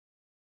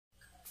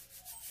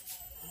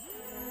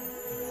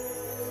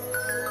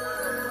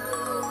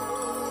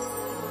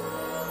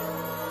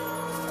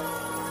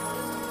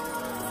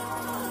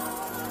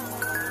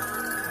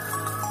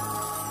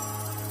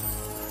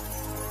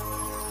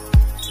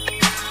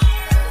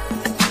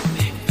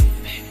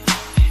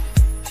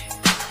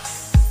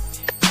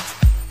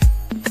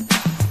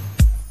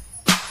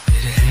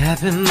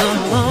in the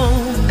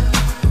moment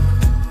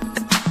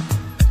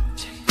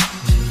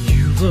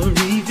you were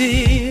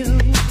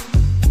revealed,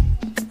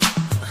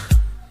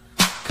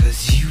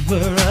 'cause you were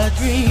a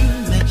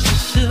dream that you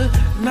should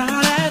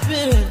not have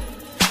been,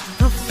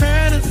 a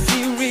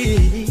fantasy real.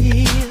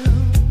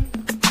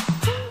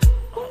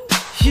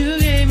 You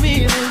gave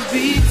me this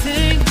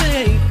beating,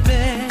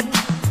 baby,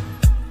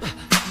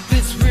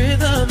 this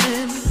rhythm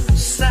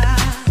inside.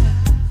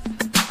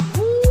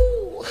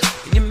 Ooh,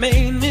 you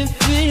made me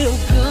feel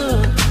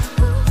good,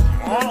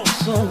 oh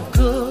so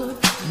good,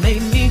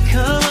 made me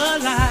come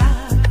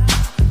alive.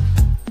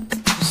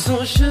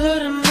 So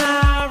shouldn't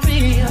I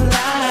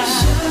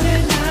realize?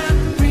 Shouldn't I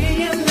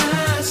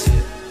realize?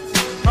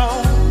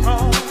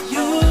 Oh,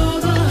 you're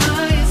the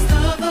highest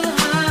of the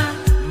high,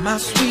 my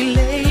sweet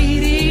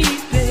lady,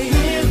 baby.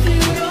 If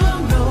you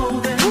don't know,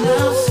 then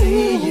I'll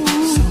see you.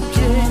 So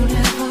don't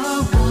ever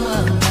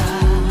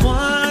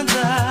wonder.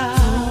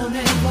 Don't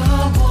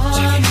ever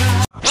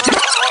wonder.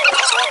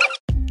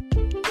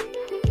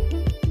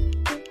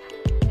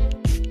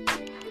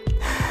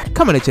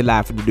 Coming at you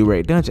live from the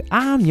Do-Rag Dungeon,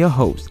 I'm your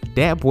host,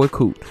 Dat Boy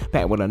Coot,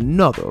 back with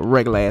another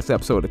regular-ass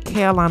episode of the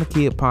Carolina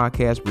Kid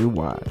Podcast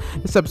Rewind.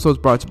 This episode is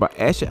brought to you by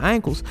Asher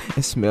Ankles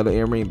and Smeller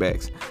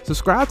Earringbacks.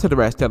 Subscribe to the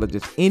Rash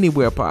Intelligence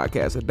anywhere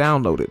podcasts are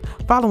downloaded.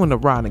 Following the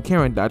Rod and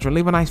Karen Doctrine,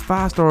 leave a nice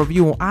 5-star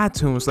review on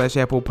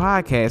iTunes/Apple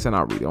Podcasts, and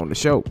I'll read it on the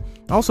show.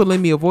 Also,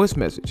 leave me a voice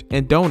message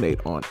and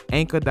donate on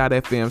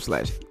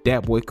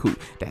anchor.fm/datboycoot.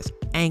 That's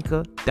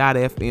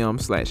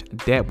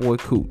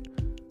anchor.fm/datboycoot.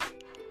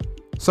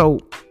 So,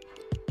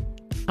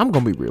 I'm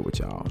gonna be real with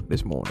y'all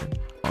this morning.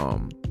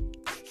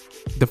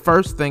 The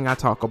first thing I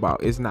talk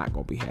about is not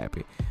gonna be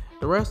happy.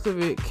 The rest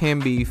of it can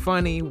be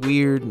funny,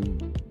 weird,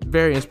 and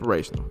very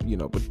inspirational,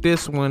 but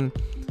this one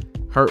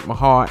hurt my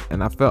heart,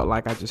 and I felt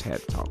like I just had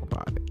to talk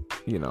about it,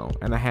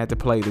 and I had to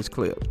play this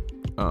clip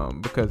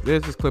because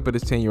there's this clip of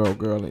this 10-year-old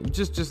girl, and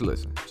just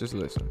listen,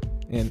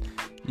 and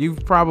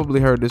you've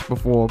probably heard this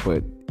before,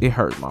 but it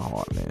hurt my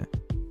heart, man.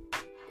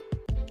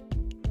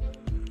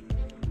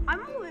 I'm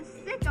always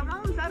sick. I'm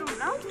always out of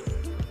milk.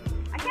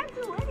 I can't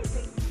do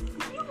anything.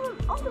 You do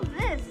all of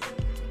this.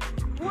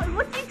 What do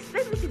you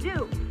expect me to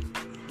do?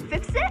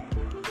 Fix it?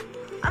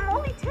 I'm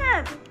only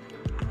 10.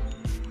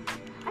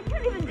 I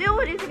can't even do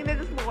anything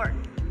anymore.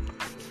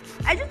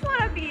 I just want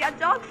to be a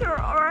doctor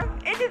or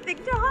anything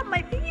to help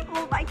my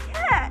people. I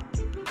can't.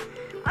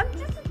 I'm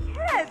just a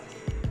kid.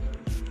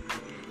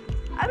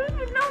 I don't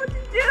even know what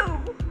to do.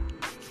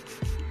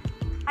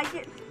 I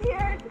get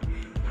scared,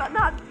 but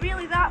not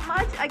really that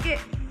much. I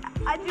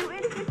do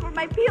anything for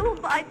my people,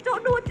 but I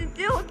don't know what to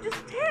do. I'm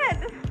just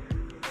 10.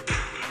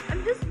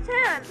 I'm just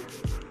 10.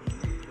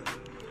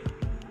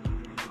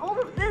 All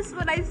of this,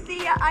 when I see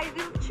it, I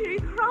literally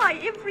cry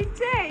every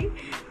day,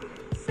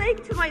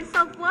 saying to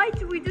myself, why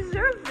do we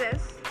deserve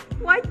this?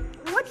 What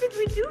did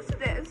we do to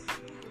this?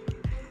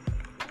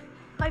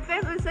 My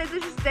family says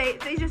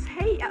they just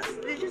hate us.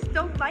 They just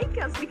don't like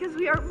us because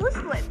we are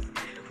Muslims.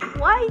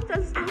 Why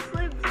does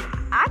Muslims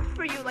act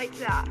for you like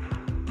that?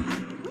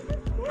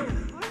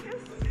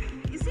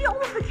 You see all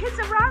of the kids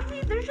around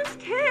me? They're just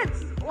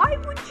kids. Why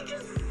wouldn't you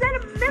just send a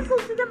missile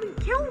to them and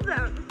kill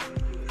them?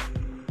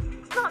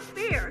 It's not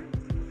fair.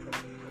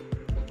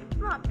 It's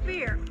not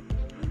fair.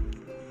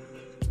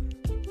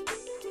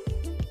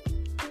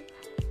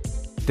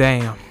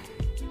 Damn.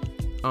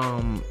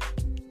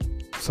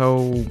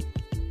 So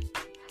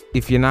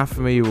if you're not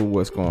familiar with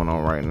what's going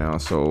on right now,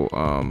 so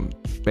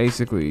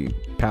basically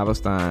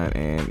Palestine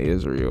and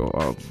Israel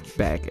are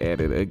back at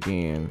it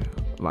again.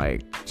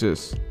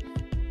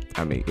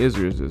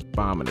 Israel's just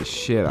bombing the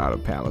shit out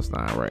of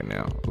Palestine right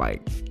now,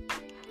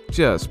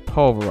 just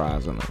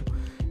pulverizing them.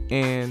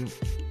 And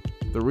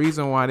the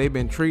reason why they've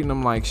been treating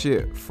them like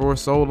shit for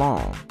so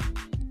long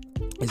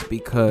is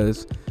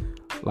because,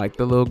 like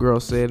the little girl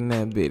said in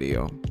that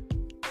video,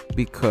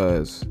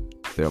 because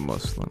they're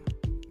Muslim.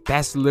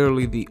 That's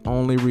literally the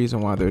only reason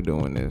why they're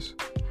doing this.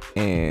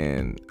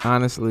 And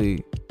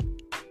honestly,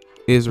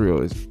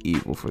 Israel is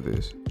evil for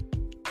this.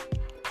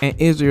 And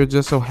Israel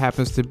just so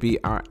happens to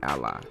be our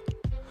ally.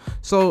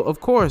 So, of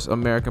course,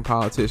 American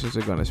politicians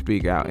are going to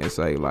speak out and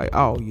say,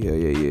 oh,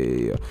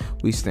 yeah,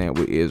 we stand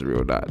with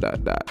Israel, ...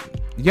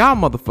 Y'all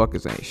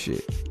motherfuckers ain't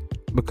shit.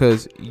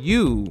 Because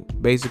you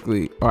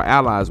basically are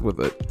allies with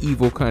an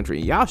evil country.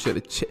 Y'all should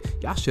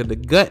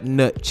have gut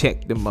nut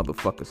checked them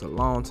motherfuckers a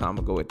long time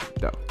ago at the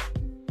door.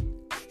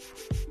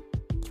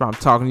 That's why I'm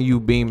talking to you,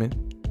 Beeman.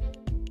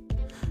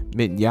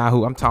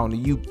 Yahoo, I'm talking to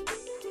you.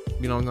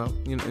 You know what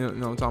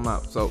I'm talking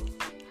about? So,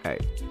 hey,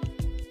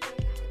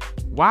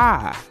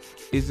 why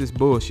is this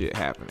bullshit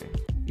happening?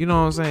 You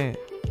know what I'm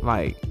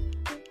saying?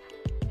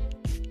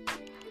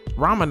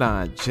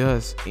 Ramadan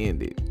just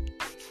ended.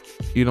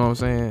 You know what I'm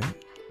saying?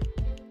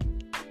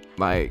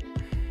 I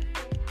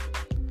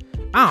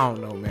don't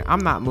know, man.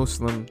 I'm not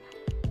Muslim,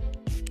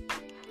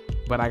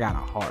 but I got a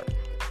heart.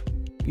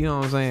 You know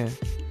what I'm saying?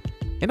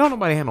 And don't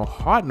nobody have no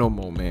heart no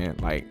more, man.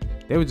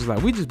 They were just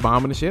we just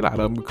bombing the shit out of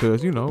them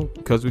because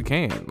we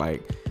can.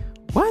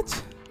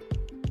 What?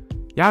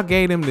 Y'all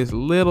gave them this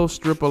little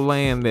strip of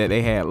land that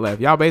they had left.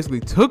 Y'all basically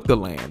took the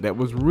land that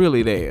was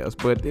really theirs.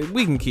 But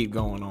we can keep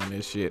going on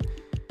this shit.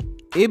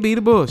 It be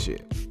the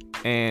bullshit.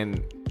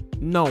 And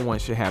no one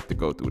should have to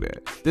go through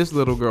that. This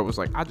little girl was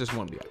like, I just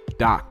want to be a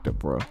doctor,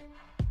 bro.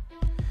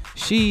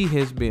 She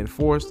has been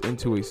forced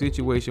into a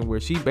situation where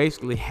she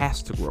basically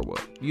has to grow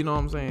up. You know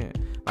what I'm saying?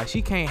 Like,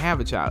 she can't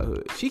have a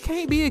childhood. She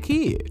can't be a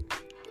kid.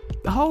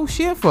 The whole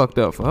shit fucked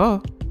up for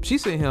her.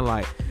 She's sitting here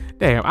like,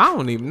 damn, I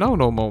don't even know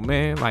no more,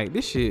 man. Like,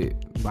 this shit,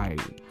 like,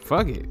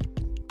 fuck it.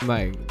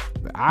 Like,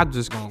 I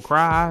just gonna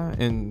cry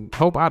and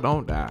hope I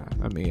don't die.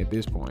 I mean, at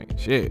this point,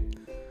 shit.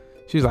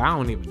 She's like, I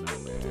don't even know,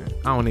 man.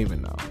 I don't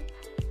even know.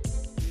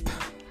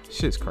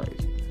 Shit's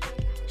crazy.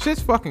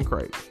 Shit's fucking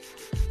crazy.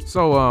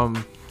 So,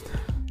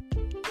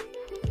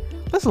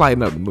 let's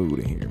lighten up the mood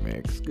in here,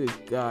 man. 'Cause good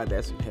God,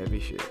 that's some heavy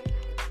shit.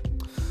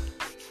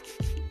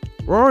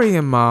 Rory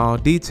and Mal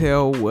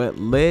detail what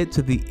led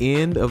to the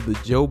end of the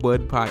Joe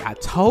Budden podcast. I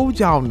told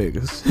y'all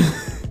niggas.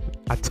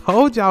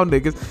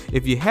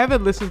 If you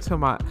haven't listened to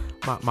my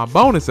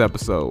bonus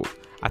episode,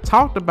 I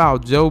talked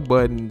about Joe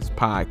Budden's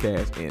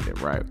podcast ending,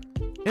 right?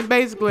 And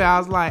basically, I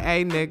was like,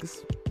 hey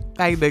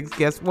niggas,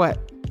 guess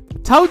what?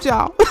 Told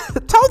y'all.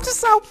 Told you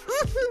so.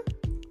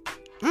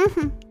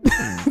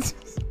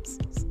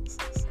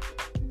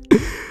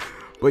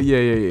 But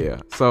yeah.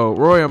 So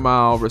Rory and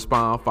Mal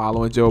respond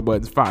following Joe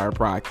Budden's Fire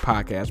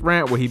podcast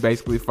rant, where he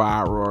basically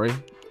fired Rory.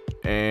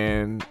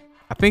 And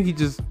I think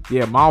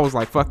Mal was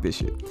like, fuck this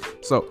shit.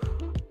 So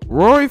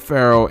Rory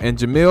Farrell and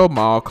Jamil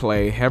Mal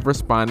Clay have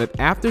responded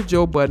after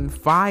Joe Budden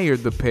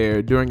fired the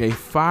pair during a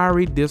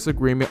fiery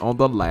disagreement on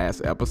the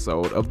last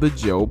episode of the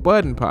Joe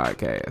Budden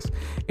podcast.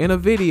 In a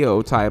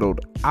video titled,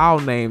 I'll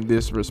name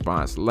this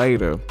response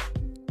later,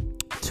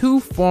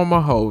 two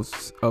former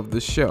hosts of the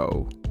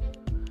show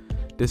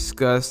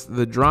discussed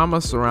the drama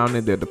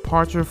surrounding their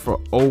departure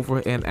for over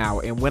an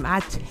hour. And when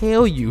I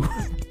tell you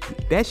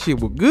that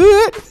shit was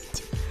good,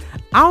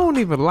 I don't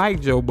even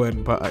like Joe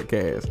Budden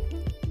podcast.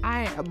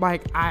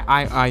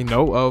 I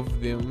know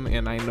of them,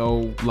 and I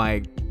know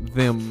like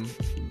them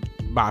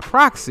by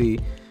proxy,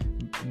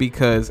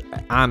 because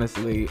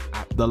honestly,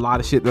 a lot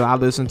of shit that I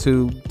listen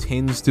to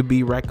tends to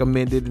be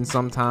recommended, and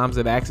sometimes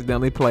it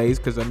accidentally plays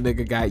because a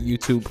nigga got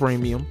YouTube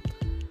Premium.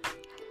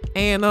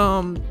 And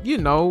I'll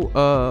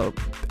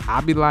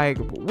be like,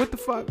 what the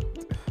fuck?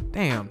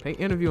 Damn, they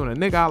interviewing a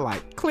nigga. I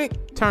like,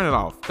 click, turn it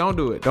off. Don't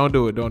do it.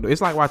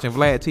 It's like watching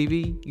Vlad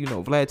TV. You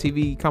know, Vlad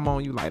TV come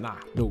on, you like, nah,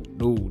 no,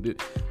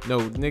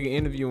 nigga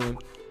interviewing,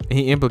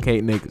 he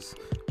implicate niggas.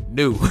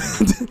 No.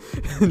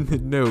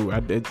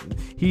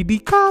 He the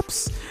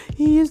cops,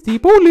 he is the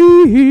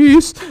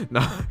police.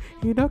 Nah,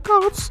 he the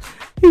cops,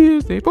 he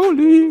is the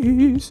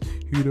police.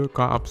 He the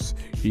cops,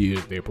 he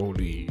is the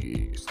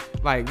police.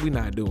 Like, we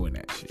not doing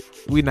that shit.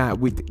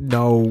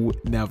 No,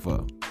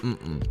 never.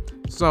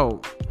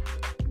 So,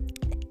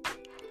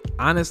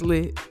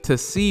 honestly, to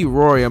see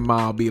Rory and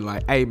Mal be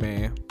like, hey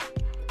man,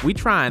 we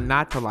trying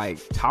not to like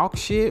talk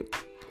shit,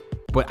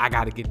 but I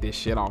gotta get this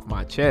shit off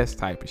my chest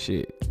type of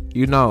shit.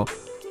 You know,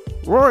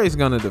 Rory's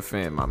gonna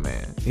defend my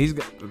man. He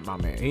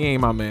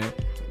ain't my man.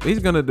 He's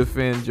gonna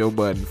defend Joe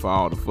Budden for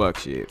all the fuck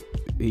shit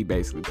he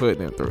basically put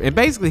them through. And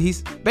basically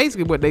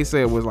what they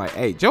said was like,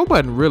 hey, Joe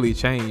Budden really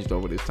changed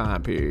over this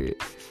time period.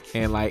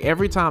 And like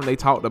every time they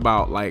talked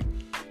about like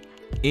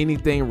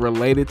anything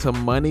related to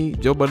money,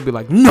 Joe Budden be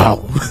like,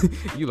 no.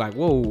 You like,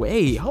 whoa,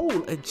 hey,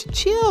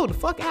 chill the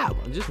fuck out.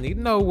 I just need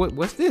to know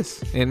what's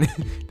this. And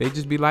they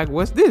just be like,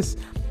 what's this?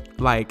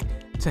 Like,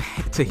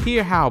 to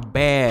hear how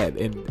bad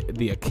and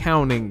the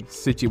accounting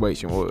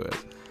situation was,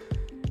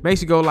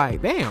 makes you go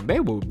like, damn,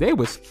 they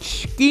was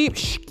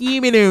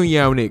scheming on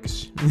y'all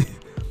niggas.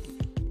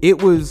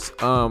 It was,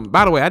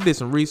 by the way, I did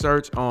some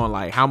research on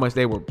like how much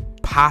they were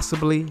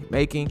possibly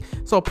making.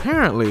 So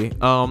apparently,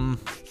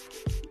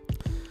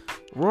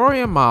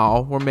 Rory and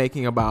Mal were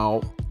making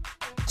about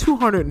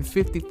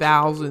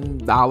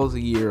 $250,000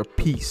 a year a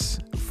piece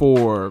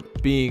for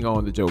being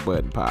on the Joe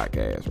Budden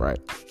podcast, right?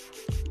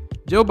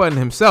 Joe Budden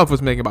himself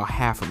was making about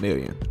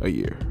 $500,000 a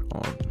year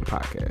on the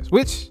podcast,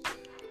 which,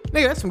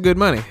 nigga, that's some good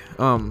money.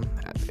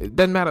 It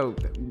doesn't matter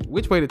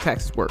which way the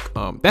taxes work.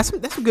 That's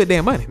some good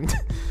damn money.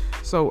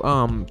 So,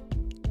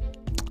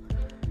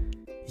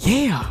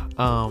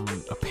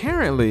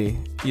 apparently,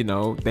 you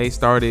know, they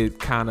started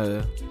kind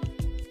of,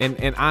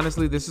 and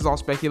honestly, this is all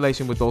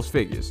speculation with those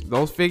figures.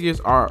 Those figures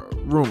are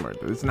rumored.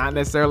 It's not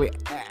necessarily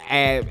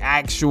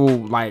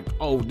actual, like,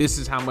 oh, this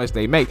is how much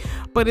they make.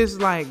 But it's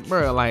like,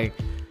 bro, like,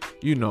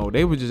 you know,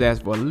 they would just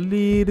ask for a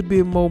little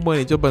bit more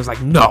money. Joe Budden's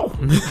like, no.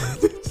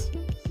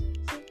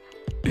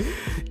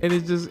 And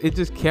it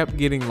just kept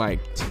getting like,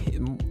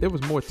 there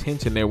was more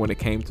tension there when it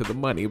came to the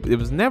money.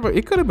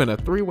 It could have been a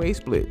three-way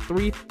split,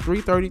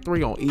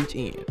 333 on each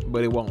end,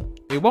 but it won't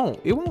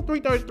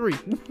 333.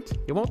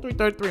 It won't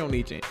 333 on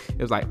each end.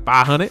 It was like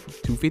 500,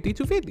 250,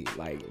 250.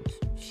 Like,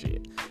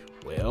 shit.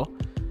 Well,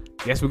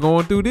 guess we're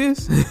going through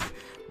this.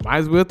 Might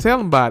as well tell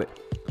them about it.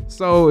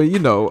 So, you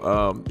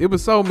know, it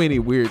was so many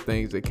weird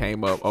things that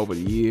came up over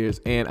the years,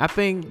 and I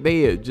think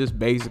they had just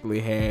basically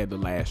had the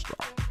last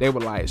straw. They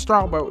were like,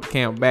 straw brought the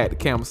camel back. The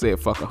camel said,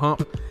 fuck a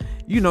hump.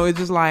 You know, it's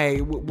just like,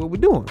 what we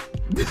doing?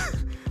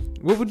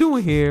 What we're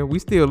doing here, we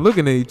still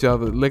looking at each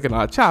other, licking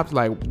our chops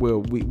like,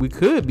 well, we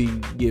could be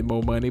getting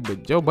more money,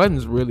 but Joe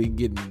Budden's really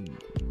getting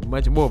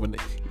much more of an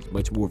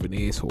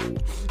asshole.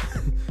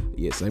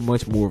 Yes, I'm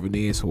much more of an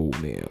asshole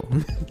now.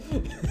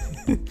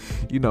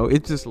 You know,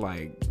 it's just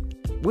like,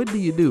 what do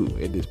you do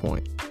at this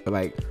point?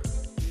 Like,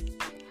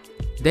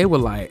 they were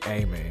like,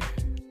 hey man,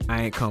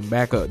 I ain't come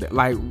back up there.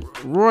 Like,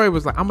 Roy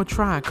was like, I'm gonna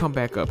try and come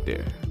back up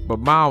there. But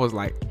Ma was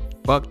like,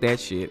 fuck that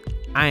shit.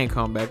 I ain't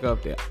come back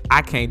up there.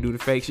 I can't do the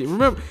fake shit.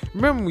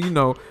 Remember, you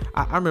know,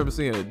 I remember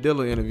seeing a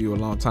Dilla interview a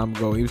long time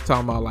ago. He was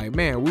talking about like,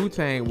 man,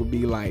 Wu-Tang would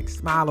be like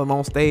smiling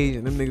on stage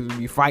and them niggas would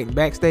be fighting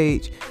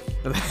backstage.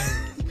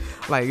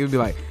 Like, it would be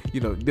like, you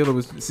know, Dilla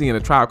was seeing a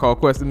Tribe Called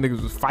Quest. Them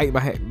niggas was fighting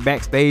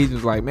backstage. It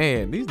was like,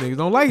 man, these niggas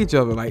don't like each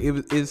other. Like,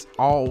 it's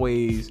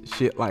always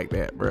shit like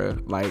that, bro.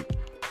 Like,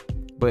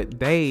 but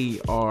they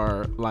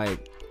are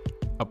like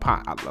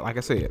like I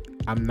said,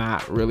 I'm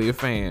not really a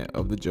fan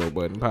of the Joe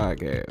Budden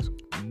podcast.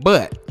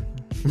 But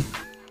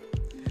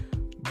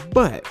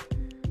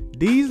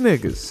these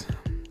niggas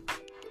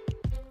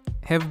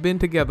have been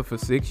together for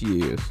 6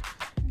 years,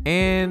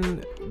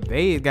 and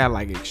they got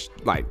like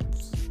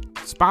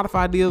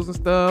Spotify deals and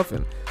stuff,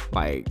 and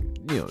like,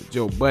 you know,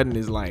 Joe Budden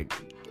is like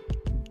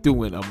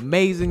doing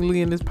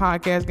amazingly in this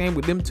podcast game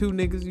with them two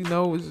niggas. You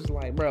know, it's just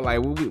like, bro,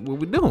 like what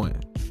we doing?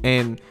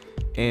 And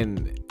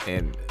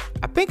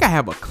I think I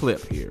have a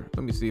clip here.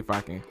 Let me see if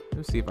I can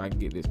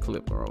get this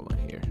clip rolling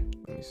here.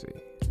 Let me see.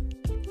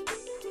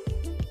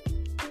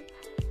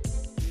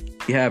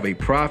 We have a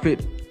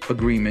profit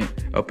agreement,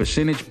 a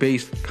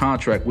percentage-based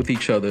contract with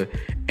each other,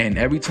 and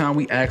every time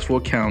we asked for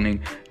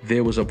accounting,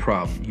 there was a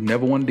problem. You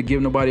never wanted to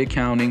give nobody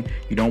accounting.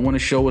 You don't want to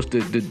show us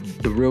the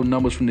real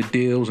numbers from the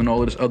deals and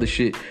all of this other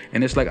shit.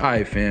 And it's like, all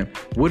right, fam,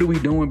 what are we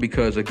doing?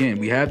 Because again,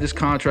 we have this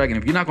contract, and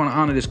if you're not going to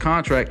honor this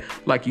contract,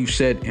 like you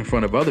said in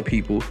front of other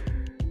people,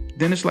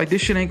 then it's like,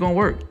 this shit ain't going to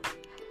work.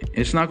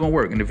 It's not going to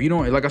work. And if you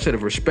don't, like I said,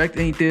 if respect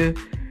ain't there,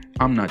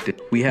 I'm not there.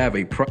 We have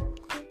a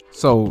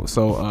So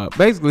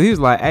basically, he was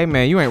like, hey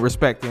man, you ain't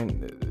respecting me,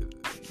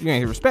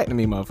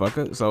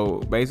 motherfucker. So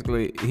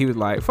basically, he was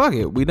like, fuck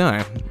it, we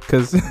done.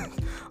 Cause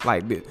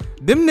like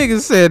them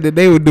niggas said that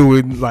they were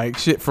doing like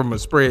shit from a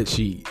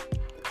spreadsheet.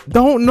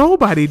 Don't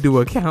nobody do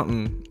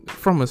accounting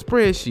from a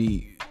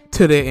spreadsheet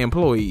to their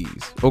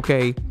employees,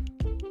 okay?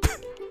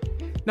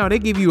 No, they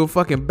give you a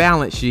fucking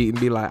balance sheet and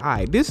be like, all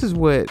right, this is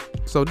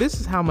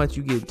how much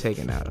you get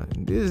taken out of.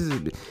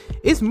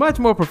 It's much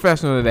more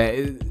professional than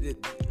that.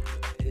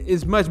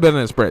 It's much better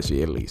than a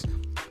spreadsheet, at least.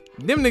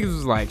 Them niggas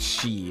was like,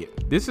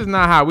 shit, this is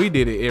not how we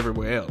did it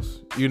everywhere else,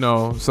 you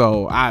know?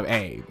 So,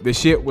 the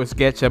shit was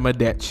sketch of my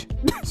ditch.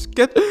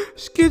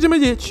 Sketch of my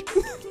ditch.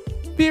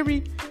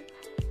 Very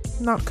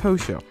not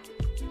kosher.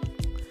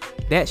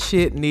 That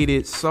shit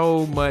needed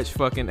so much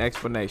fucking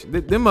explanation.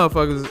 Them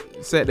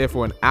motherfuckers sat there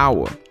for an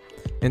hour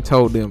and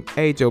told them,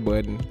 hey, Joe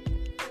Budden,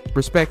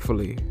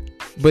 respectfully,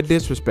 but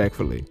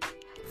disrespectfully,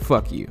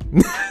 fuck you.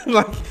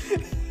 Like,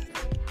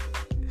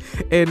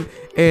 and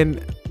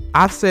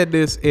I said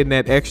this in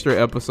that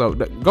extra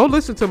episode. Go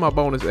listen to my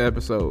bonus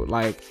episode.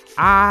 Like,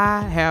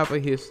 I have a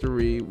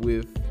history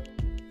with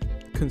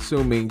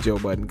consuming Joe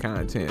Budden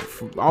content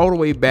from all the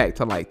way back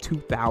to like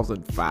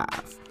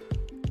 2005,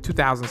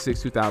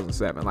 2006,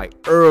 2007, like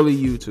early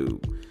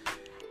YouTube.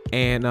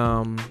 And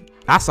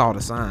I saw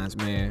the signs,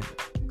 man.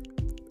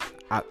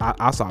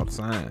 I saw the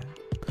sign.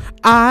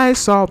 I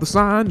saw the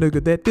sign,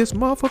 nigga, that this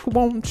motherfucker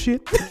won't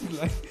shit.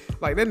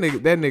 like that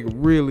nigga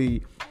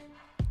really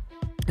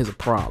is a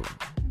problem.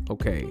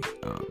 Okay,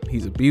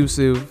 he's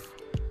abusive.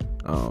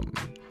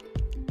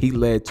 He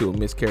led to a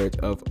miscarriage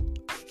of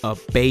a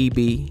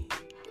baby.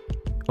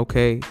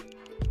 Okay,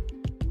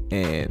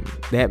 and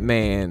that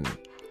man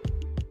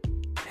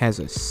has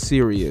a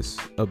serious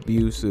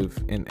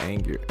abusive and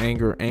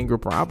anger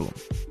problem.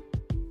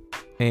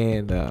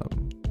 And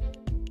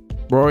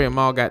Roy and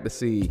Mal got to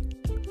see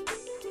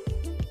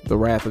the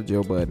wrath of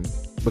Joe Budden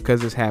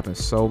because it's happened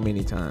so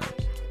many times.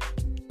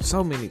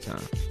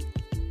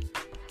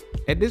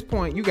 At this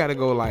point, you gotta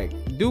go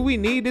like, do we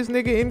need this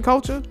nigga in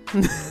culture?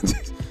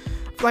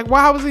 Like,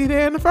 why was he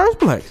there in the first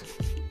place?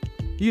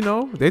 You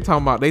know, they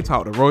talked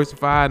to Royce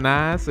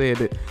 5'9", said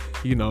that,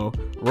 you know,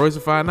 Royce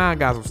 5'9"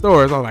 got some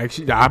stories. I'm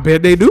like, I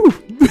bet they do.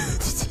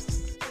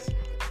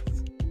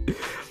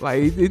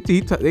 Like,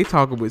 they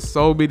talking with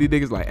so many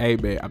niggas like, hey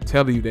man, I'm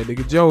telling you, that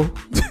nigga Joe.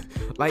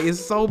 Like,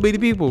 it's so many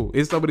people.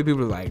 It's so many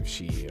people like,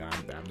 shit,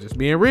 I'm just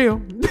being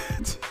real.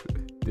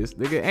 This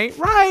nigga ain't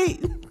right.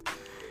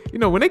 You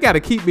know, when they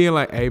gotta keep being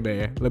like, hey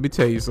man, let me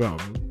tell you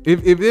something.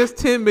 If there's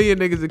 10 million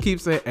niggas that keep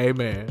saying, hey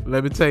man,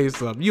 let me tell you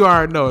something, you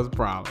already know it's a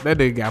problem. That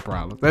nigga got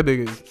problems. That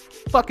nigga is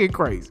fucking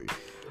crazy.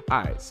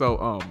 Alright, so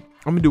I'm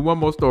gonna do one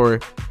more story.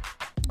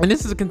 And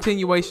this is a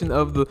continuation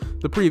of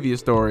the previous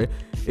story.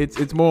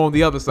 it's more on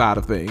the other side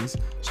of things.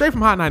 Straight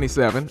from Hot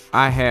 97,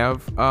 I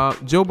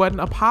have Joe Budden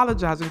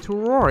apologizing to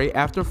Rory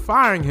after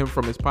firing him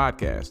from his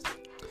podcast.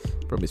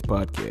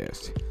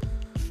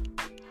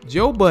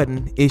 Joe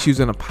Budden issues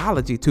an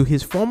apology to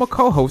his former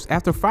co-host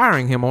after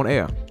firing him on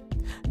air.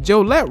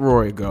 Joe let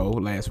Rory go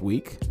last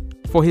week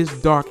for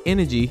his dark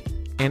energy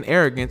and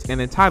arrogance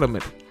and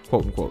entitlement,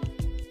 quote unquote.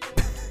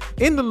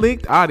 In the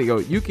leaked audio,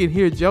 you can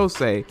hear Joe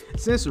say,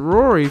 since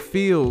Rory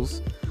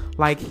feels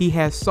like he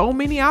has so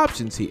many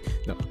options here.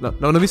 No,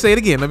 let me say it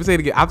again.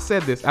 I've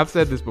said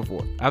this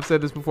before.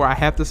 I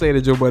have to say it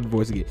in Joe Budden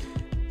voice again.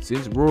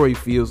 Since Rory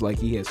feels like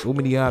he has so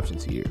many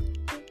options here,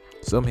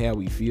 somehow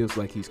he feels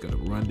like he's going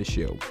to run the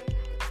show.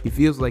 He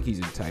feels like he's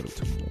entitled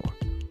to more.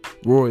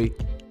 Rory,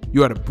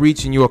 you are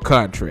breaching your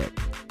contract.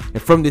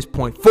 And from this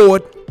point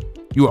forward,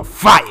 you are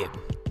fired.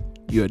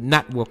 You are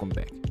not welcome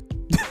back.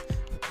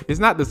 It's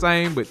not the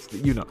same, but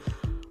you know.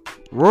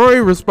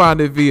 Rory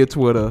responded via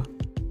Twitter.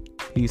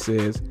 He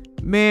says,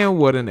 man,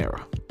 what an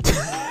error.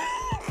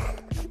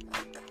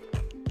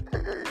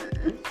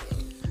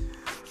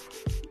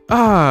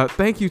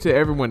 Thank you to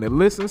everyone that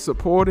listened,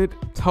 supported,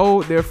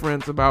 told their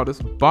friends about us,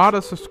 bought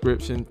a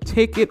subscription,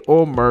 ticket,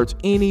 or merch.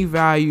 Any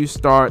value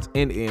starts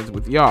and ends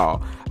with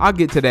y'all. I'll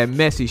get to that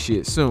messy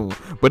shit soon.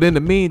 But in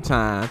the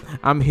meantime,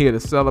 I'm here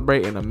to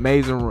celebrate an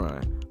amazing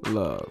run.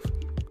 Love.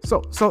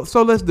 So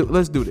let's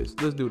do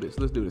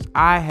this.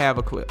 I have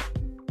a clip.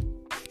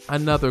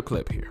 Another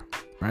clip here,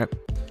 right?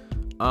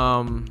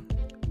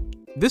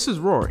 This is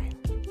Rory,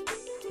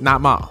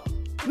 not Mal.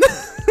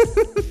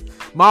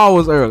 Mal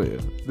was earlier.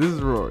 This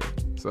is Rory.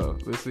 So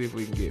let's see if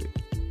we can get it.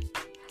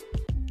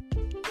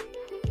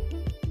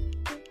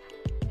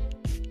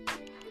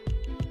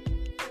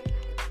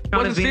 I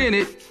wasn't seeing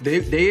it.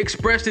 They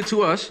expressed it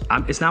to us.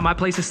 It's not my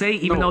place to say,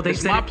 even though they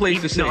said my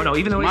place to say. No,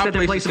 even though they said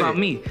their place about it.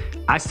 me,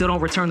 I still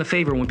don't return the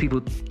favor when people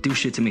do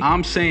shit to me.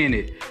 I'm saying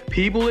it.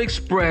 People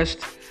expressed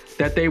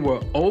that they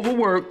were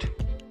overworked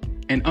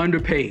and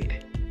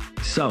underpaid.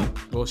 So,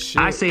 well,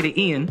 shit. I say to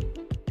Ian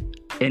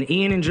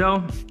and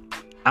Joe,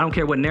 I don't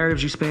care what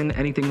narratives you spin,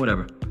 anything,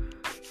 whatever.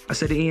 I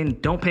said to Ian,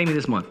 don't pay me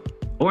this month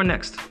or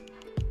next.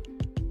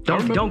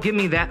 Don't give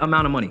me that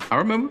amount of money. I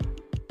remember.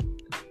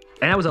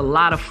 And that was a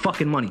lot of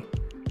fucking money.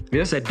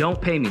 Yeah. I said,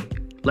 don't pay me.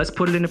 Let's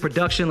put it into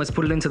production. Let's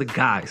put it into the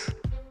guys.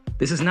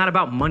 This is not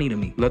about money to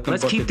me.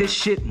 Let's keep this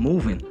shit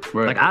moving.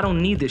 Right. Like, I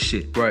don't need this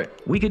shit. Right.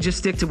 We could just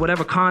stick to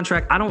whatever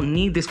contract. I don't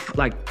need this.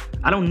 Like,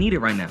 I don't need it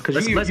right now.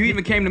 Because you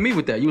even came to me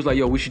with that. You was like,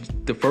 yo, we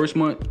should, the first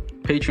month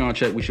Patreon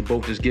check, we should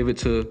both just give it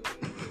to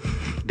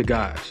the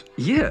guys.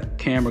 Yeah.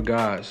 Camera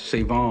guys,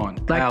 Savon,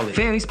 like, Alex,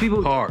 fam, these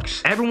people,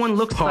 Parks. Everyone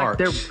looks like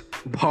they're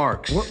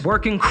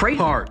working crazy.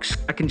 Parks.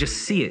 I can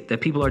just see it,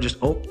 that people are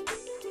just,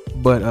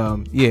 But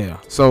yeah,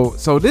 so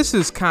this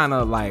is kind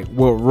of like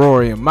what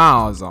Rory and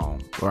Miles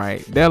on,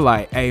 right? They're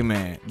like, hey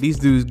man, these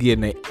dudes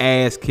getting their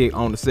ass kicked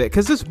on the set,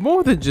 because it's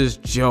more than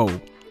just Joe,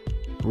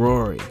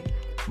 Rory,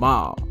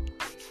 Miles.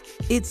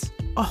 It's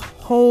a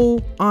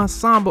whole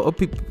ensemble of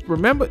people.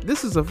 Remember,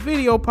 this is a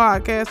video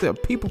podcast. There are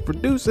people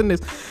producing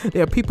this.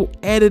 There are people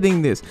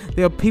editing this.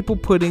 There are people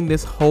putting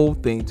this whole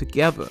thing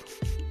together.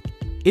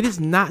 It is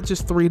not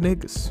just three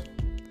niggas.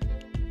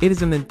 It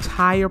is an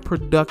entire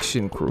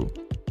production crew.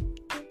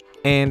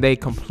 And they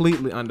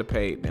completely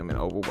underpaid them and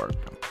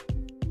overworked them.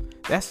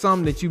 That's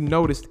something that you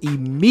noticed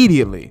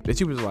immediately, that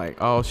you was like,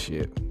 oh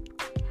shit.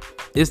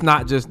 It's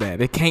not just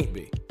that. It can't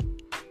be.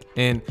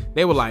 And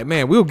they were like,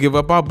 man, we'll give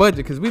up our budget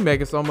because we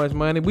making so much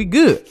money. We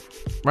good.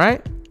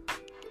 Right?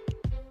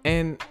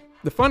 And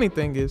the funny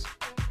thing is,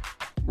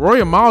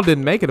 Rory and Mal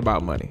didn't make it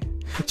about money.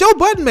 Joe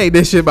Budden made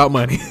this shit about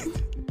money.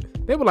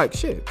 They were like,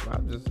 shit,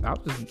 I'll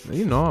just,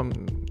 you know,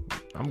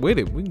 I'm with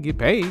it. We can get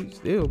paid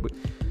still, but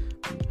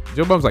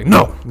Joe Budden's like,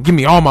 no, give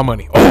me all my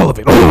money, all of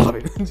it.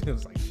 It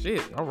was like,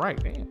 shit, all right,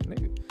 damn,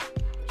 nigga,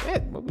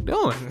 shit, what we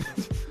doing?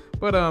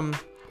 But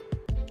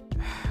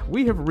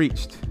we have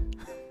reached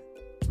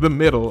the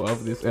middle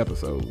of this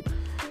episode,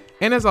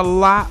 and there's a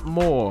lot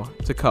more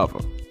to cover.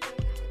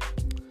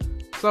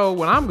 So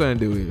what I'm gonna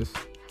do is,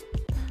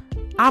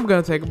 I'm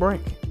gonna take a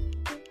break.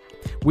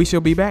 We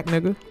shall be back,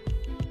 nigga.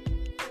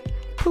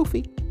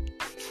 Poofy.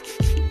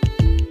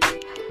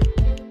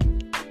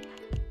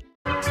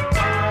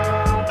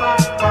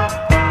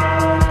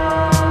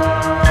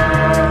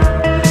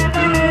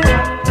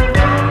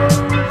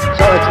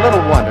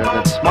 Little wonder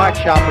that smart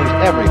shoppers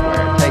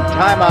everywhere take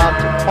time out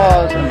to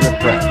pause and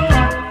refresh.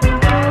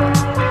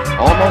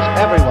 Almost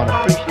everyone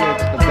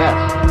appreciates the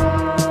best.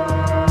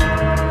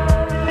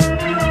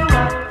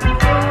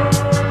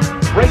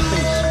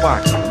 Racing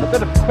sparkle and the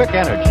bit of quick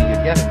energy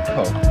you get in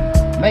Coke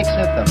makes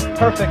it the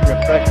perfect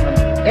refreshment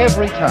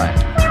every time.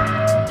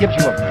 Gives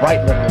you a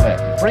bright little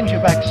lift. Brings you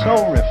back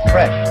so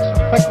refreshed so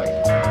quickly.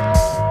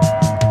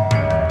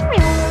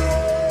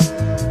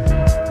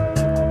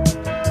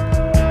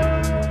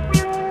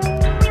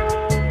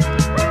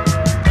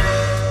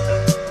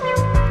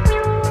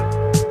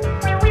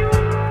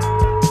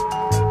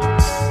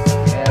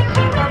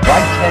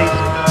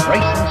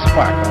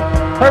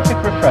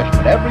 Perfect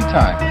refreshment every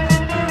time.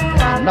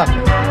 There's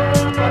nothing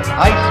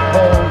ice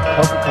cold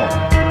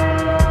Coca-Cola.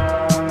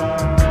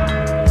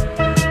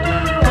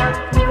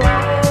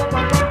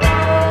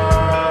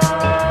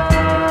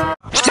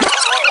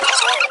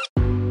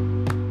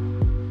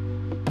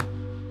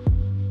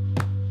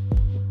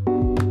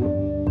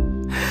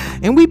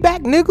 And we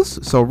back,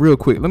 niggas. So real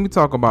quick, let me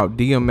talk about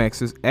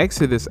DMX's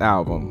Exodus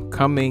album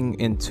coming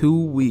in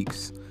 2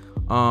 weeks.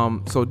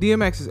 So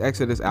DMX's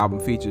Exodus album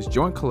features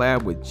joint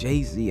collab with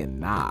Jay-Z and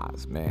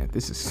Nas. Man,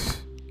 this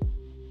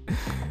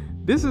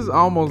is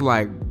almost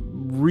like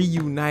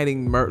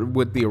reuniting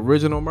what the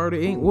original Murder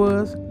Inc.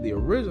 was. The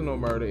original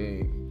Murder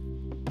Inc.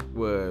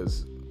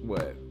 was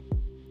what?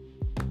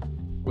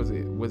 Was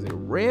it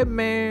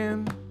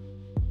Redman?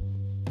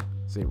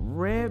 Was it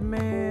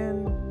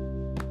Redman?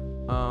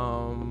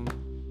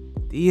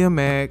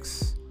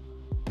 DMX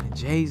and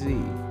Jay-Z,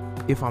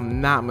 if I'm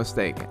not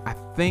mistaken. I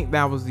think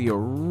that was the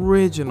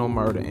original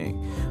Murder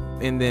Inc.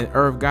 And then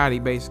Irv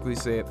Gotti basically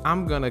said,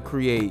 I'm gonna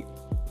create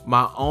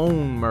my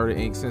own Murder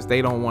Inc. since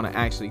they don't want to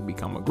actually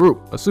become a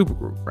group, a super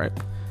group, right?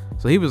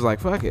 So he was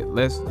like, fuck it,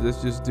 let's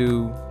just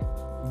do,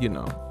 you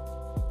know,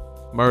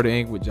 Murder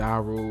Inc. with Ja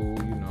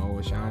Rule, you know,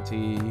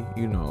 Ashanti,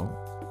 you know,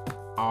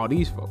 all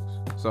these folks.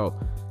 So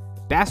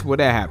that's where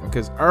that happened,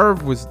 because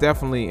Irv was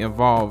definitely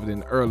involved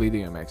in early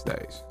DMX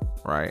days,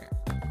 right?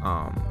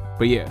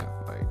 But yeah,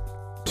 like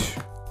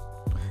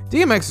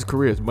DMX's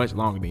career is much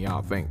longer than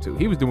y'all think too.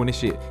 He was doing this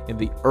shit in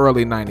the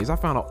early 90s. I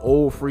found an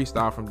old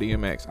freestyle from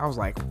DMX. I was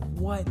like,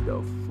 what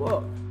the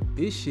fuck?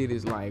 This shit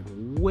is like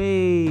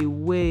way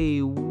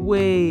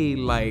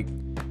like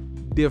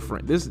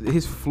different.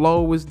 His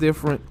flow was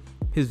different.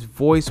 His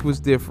voice was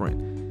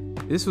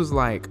different. This was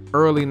like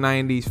early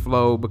 90s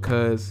flow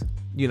because,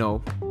 you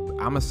know,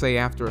 I'm gonna say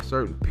after a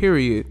certain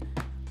period,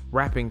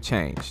 rapping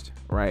changed,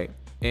 right?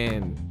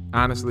 And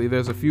honestly,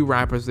 there's a few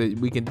rappers that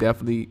we can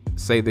definitely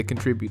say that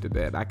contribute to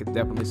that. I could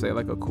definitely say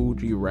like a Kool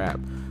G Rap,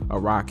 a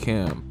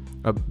Rakim,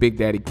 a Big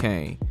Daddy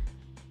Kane,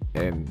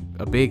 and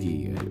a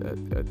Biggie,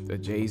 a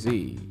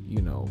Jay-Z,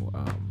 you know,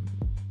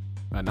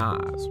 a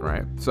Nas,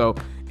 right? So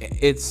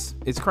it's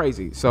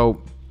crazy.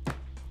 So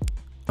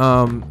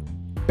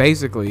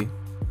basically,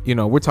 you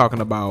know, we're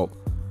talking about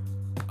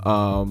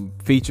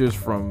features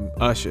from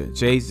Usher,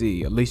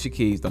 Jay-Z, Alicia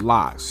Keys, The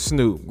Lox,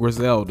 Snoop,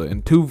 Griselda,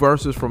 and 2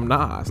 verses from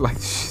Nas. Like,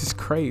 this is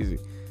crazy.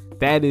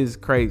 That is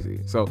crazy.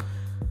 So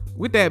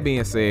with that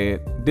being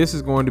said, this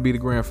is going to be the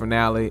grand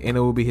finale, and it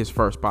will be his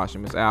first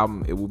posthumous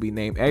album. It will be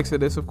named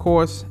Exodus, of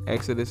course.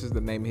 Exodus is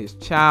the name of his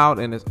child,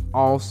 and it's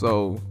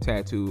also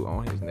tattooed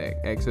on his neck.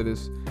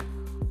 Exodus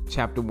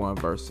chapter 1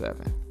 verse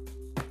 7.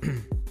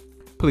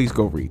 Please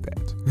go read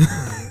that.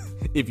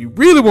 If you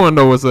really want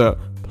to know what's up,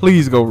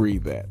 please go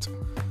read that.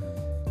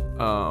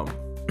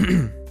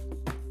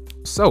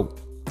 So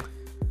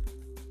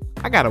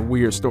I got a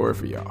weird story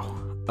for y'all.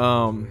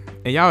 And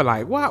y'all are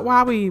like,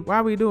 why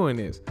we doing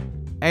this?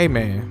 Hey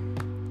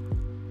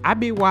man, I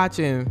be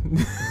watching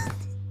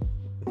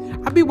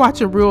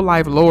real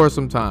life lore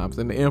sometimes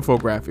in the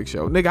infographic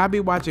show. Nigga, I be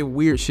watching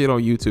weird shit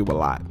on YouTube a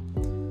lot.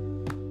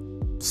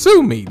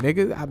 Sue me,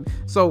 nigga.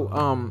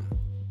 So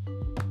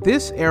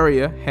this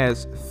area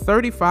has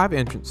 35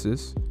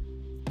 entrances,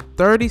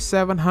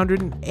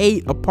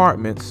 3,708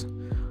 apartments.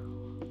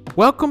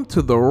 Welcome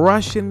to the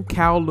Russian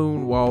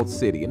Kowloon Walled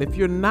City. And if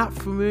you're not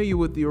familiar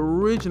with the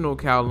original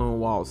Kowloon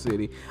Walled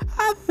City,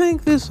 I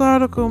think this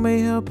article may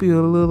help you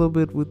a little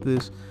bit with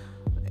this.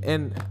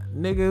 And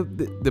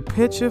nigga, the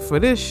picture for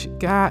this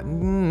guy,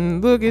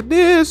 look at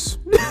this.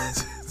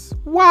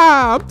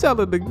 Wow, I'm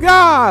telling the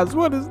guys,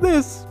 what is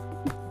this?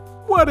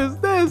 What is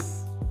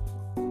this?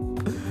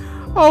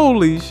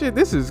 Holy shit,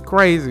 this is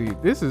crazy.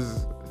 This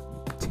is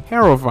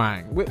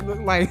terrifying.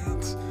 Like,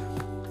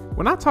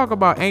 when I talk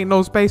about ain't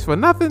no space for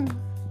nothing,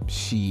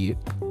 shit.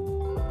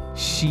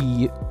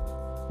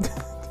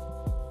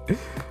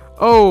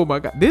 Oh my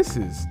god, this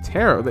is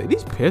terrible.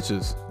 These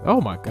pictures,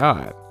 oh my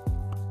god.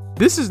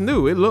 This is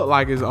new. It looked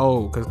like it's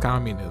old because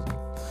communism.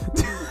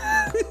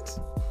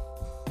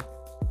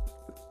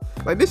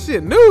 Like, this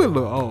shit new. It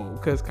look old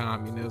because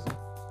communism.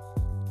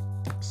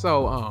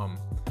 So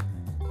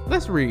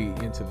let's read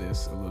into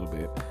this a little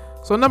bit.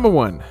 So number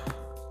 1,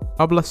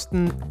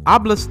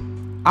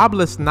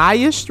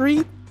 Oblastnaya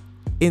Street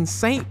in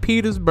St.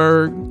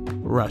 Petersburg,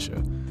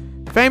 Russia.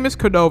 Famous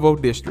Kordovo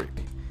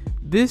district.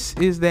 This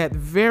is that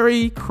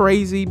very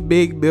crazy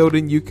big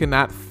building you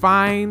cannot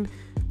find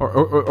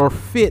or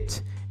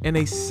fit in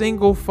a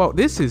single photo.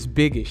 This is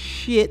big as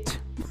shit,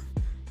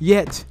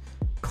 yet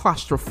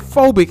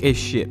claustrophobic as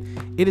shit.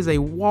 It is a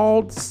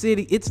walled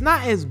city. It's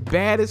not as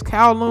bad as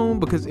Kowloon,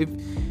 because if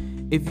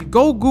you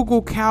go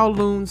Google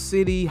Kowloon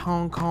City,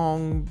 Hong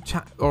Kong,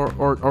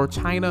 or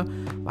China,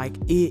 like,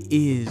 it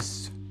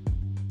is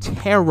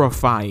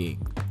terrifying.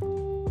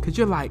 Cause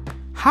you're like,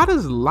 how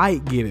does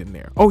light get in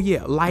there? Oh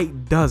yeah,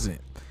 light doesn't.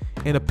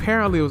 And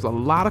apparently it was a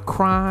lot of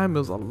crime. There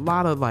was a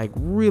lot of like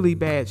really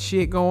bad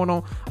shit going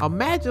on.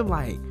 Imagine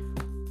like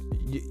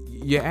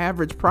your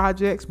average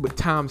projects, but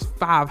times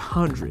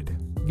 500.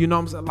 You know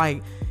what I'm saying?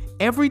 Like,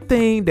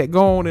 everything that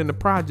go on in the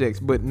projects,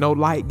 but no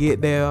light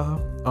get there.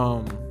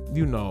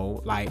 you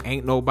know, like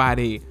ain't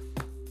nobody,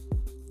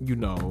 you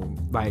know,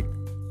 like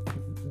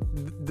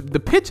the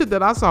picture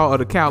that I saw of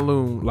the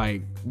Kowloon,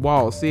 like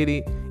Walled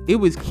City, it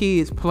was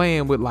kids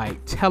playing with like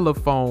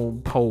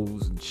telephone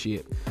poles and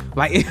shit.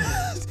 Like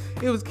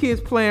it was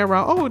kids playing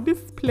around. Oh, this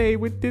play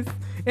with this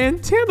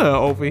antenna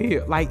over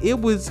here. Like it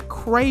was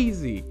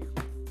crazy.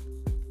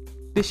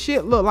 The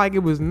shit looked like it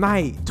was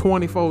night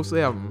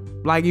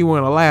 24/7, like you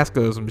in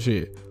Alaska or some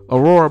shit.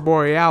 Aurora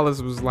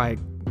Borealis was like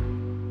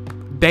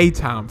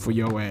daytime for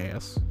your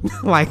ass.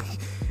 Like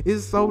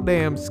it's so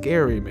damn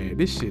scary, man.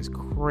 This shit's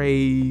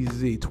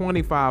crazy.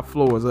 25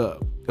 floors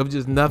up of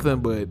just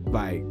nothing but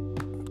like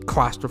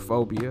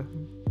claustrophobia.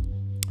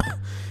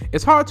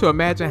 It's hard to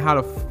imagine how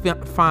to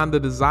find the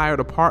desired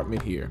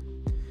apartment here.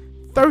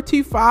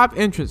 35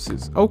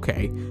 entrances.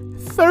 Okay,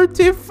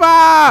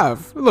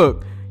 35.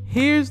 Look,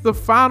 here's the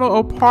final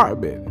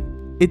apartment.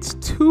 It's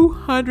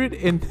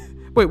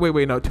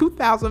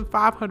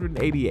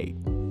 2,588.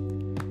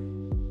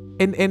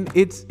 And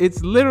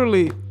it's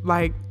literally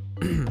like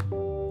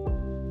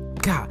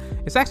God,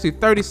 it's actually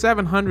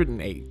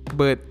 3,708,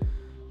 but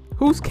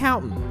who's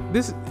counting?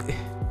 There's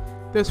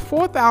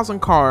 4,000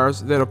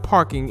 cars that are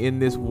parking in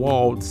this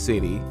walled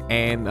city,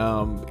 and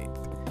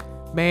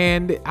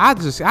man,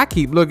 I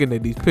keep looking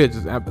at these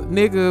pictures,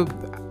 nigga.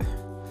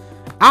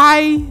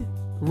 I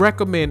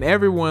recommend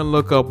everyone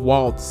look up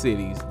walled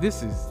cities.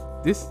 This is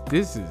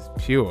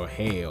pure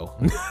hell.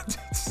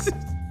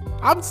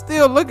 I'm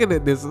still looking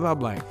at this and I'm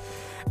like,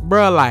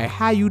 bruh, like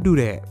how you do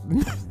that?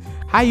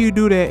 How you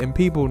do that and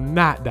people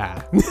not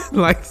die?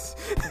 Like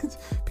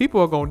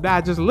people are gonna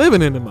die just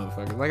living in the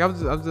motherfuckers. Like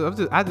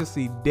I just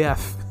see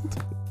death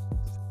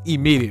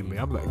immediately.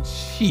 I'm like,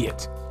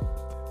 shit.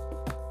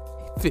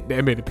 Fit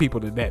that many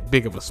people in that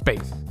big of a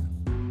space.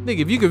 Nigga,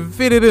 if you can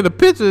fit it in a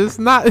picture, it's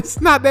not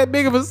that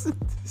big of a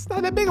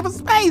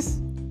space.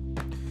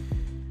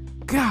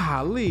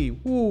 Golly,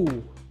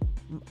 woo.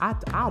 I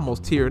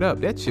almost teared up.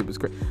 That shit was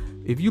crazy.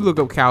 If you look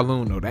up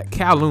Kowloon though, that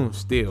Kowloon's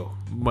still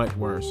much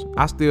worse.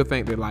 I still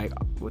think they're like,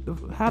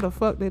 how the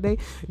fuck did they,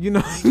 you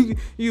know,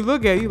 you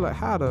look at it, you like,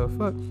 how the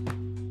fuck?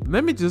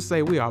 Let me just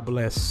say we are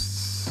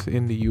blessed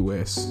in the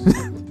US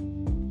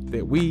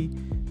that we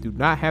do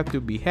not have to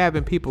be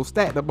having people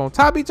stacked up on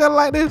top of each other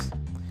like this.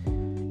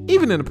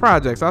 Even in the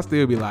projects, I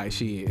still be like,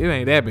 shit, it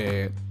ain't that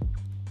bad.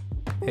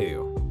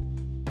 Hell.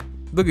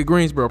 Look at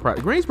Greensboro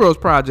project. Greensboro's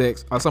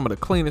projects are some of the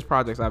cleanest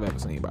projects I've ever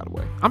seen, by the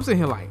way. I'm sitting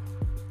here like,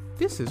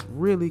 this is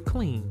really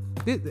clean.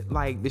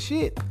 Like the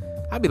shit,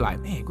 I'd be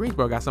like, man,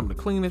 Greensboro got some of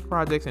the cleanest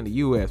projects in the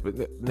U.S. But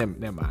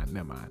never mind.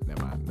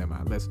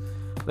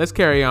 Let's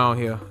carry on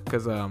here,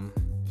 cause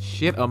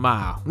shit a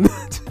mile.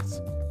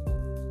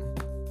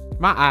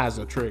 My eyes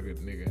are triggered,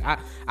 nigga.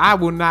 I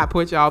will not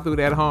put y'all through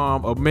that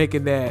harm of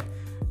making that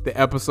the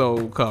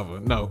episode cover.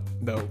 No.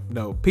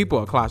 People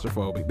are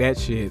claustrophobic. That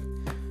shit,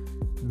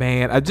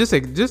 man. I just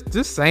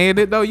saying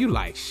it though. You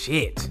like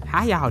shit.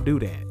 How y'all do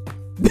that?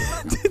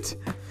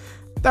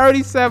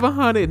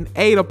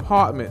 3,708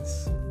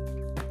 apartments.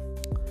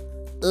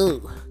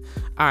 Ooh.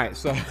 All right,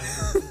 so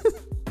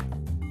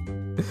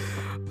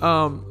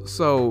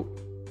so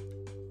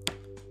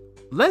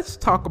let's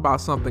talk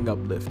about something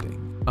uplifting.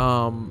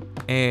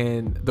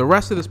 And the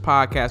rest of this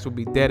podcast will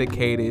be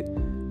dedicated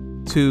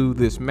to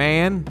this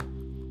man,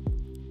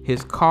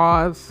 his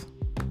cause,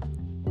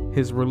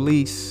 his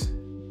release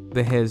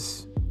that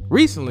has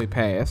recently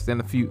passed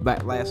in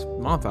last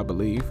month, I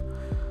believe.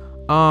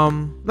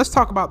 Let's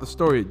talk about the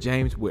story of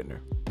James Whitner.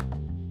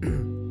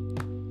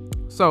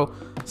 So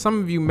some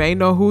of you may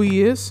know who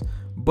he is,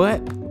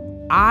 but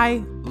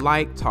I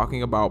like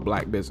talking about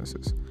black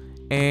businesses,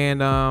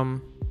 and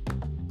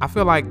I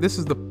feel like this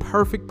is the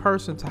perfect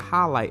person to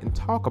highlight and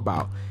talk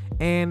about,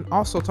 and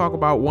also talk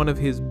about one of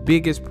his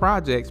biggest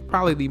projects,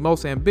 probably the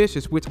most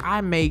ambitious, which I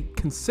may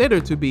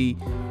consider to be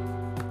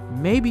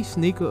maybe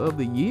sneaker of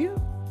the year.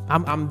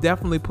 I'm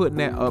definitely putting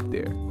that up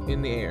there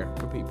in the air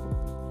for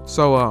people.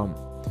 So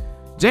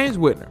James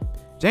Whitner.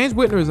 James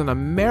Whitner is an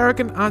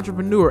American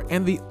entrepreneur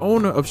and the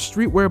owner of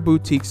streetwear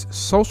boutiques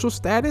Social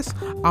Status,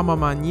 A Ma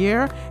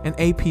Manière, and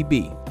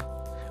APB.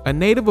 A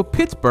native of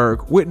Pittsburgh,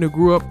 Whitner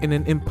grew up in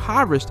an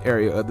impoverished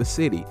area of the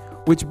city,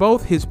 with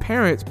both his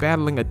parents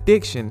battling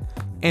addiction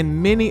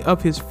and many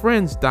of his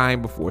friends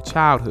dying before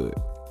childhood.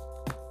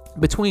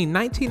 Between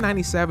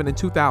 1997 and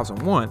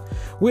 2001,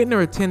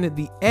 Whitner attended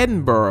the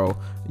Edinburgh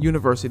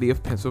University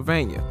of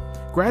Pennsylvania,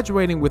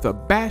 graduating with a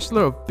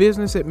Bachelor of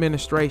Business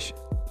Administration.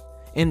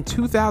 In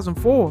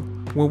 2004,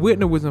 when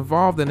Whitner was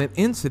involved in an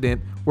incident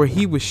where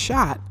he was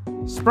shot,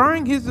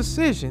 spurring his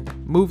decision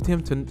moved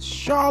him to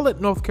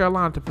Charlotte, North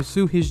Carolina to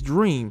pursue his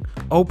dream,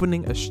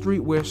 opening a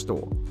streetwear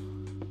store.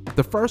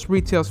 The first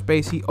retail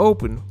space he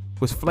opened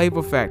was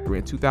Flavor Factory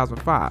in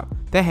 2005.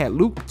 That had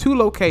 2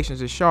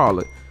 locations in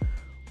Charlotte,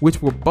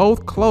 which were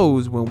both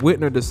closed when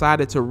Whitner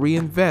decided to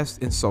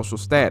reinvest in Social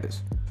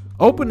Status.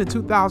 Opened in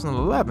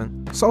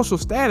 2011, Social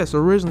Status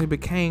originally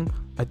became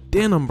a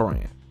denim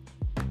brand,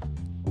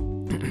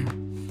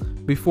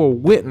 before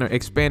Whitner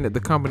expanded the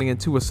company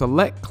into a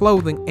select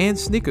clothing and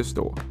sneaker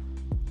store.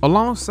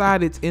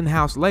 Alongside its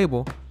in-house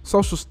label,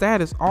 Social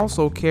Status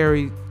also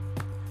carried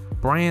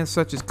brands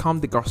such as Comme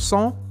des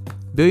Garçons,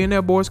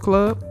 Billionaire Boys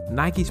Club,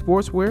 Nike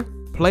Sportswear,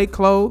 Play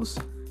Clothes,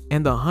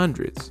 and The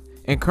Hundreds,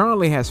 and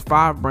currently has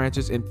 5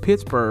 branches in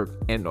Pittsburgh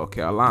and North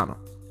Carolina.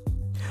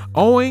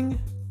 Owing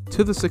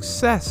to the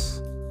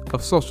success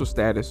of Social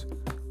Status,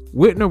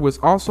 Whitner was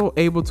also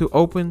able to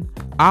open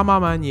A Ma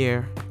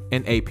Manière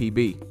and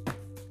APB.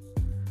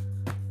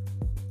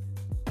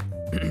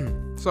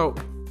 So,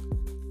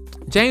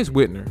 James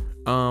Whitner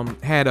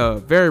had a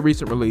very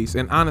recent release,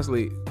 and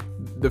honestly,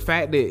 the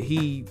fact that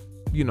he,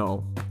 he's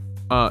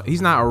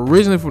not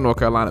originally from North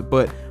Carolina,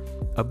 but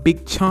a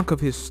big chunk of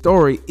his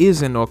story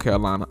is in North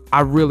Carolina.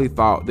 I really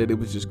thought that it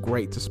was just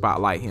great to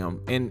spotlight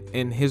him,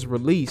 and his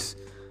release,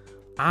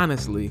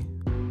 honestly,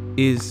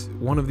 is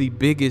one of the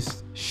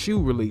biggest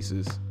shoe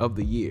releases of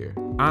the year.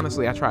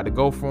 Honestly, I tried to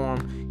go for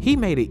him. He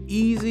made it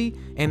easy,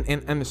 and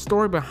the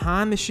story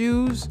behind the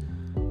shoes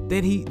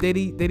that he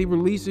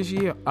released this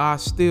year are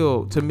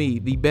still, to me,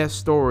 the best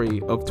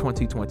story of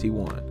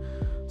 2021.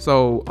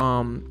 So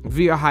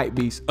via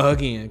Hypebeast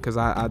again, because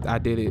I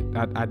did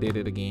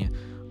it again.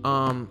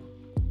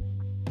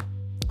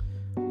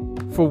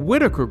 For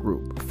Whitaker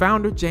Group,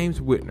 founder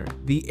James Whitner,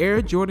 the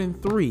Air Jordan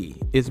 3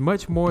 is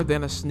much more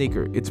than a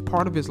sneaker. It's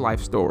part of his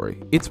life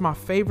story. It's my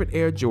favorite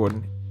Air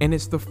Jordan, and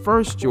it's the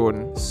first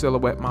Jordan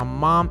silhouette my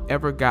mom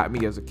ever got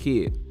me as a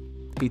kid,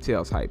 he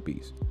tells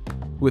Hypebeast.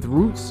 With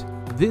roots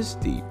this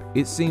deep,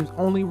 it seems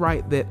only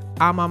right that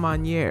A Ma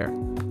Manière,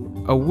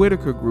 a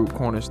Whitaker Group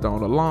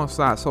cornerstone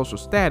alongside Social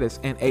Status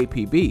and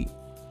APB,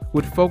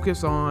 would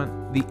focus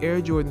on the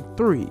Air Jordan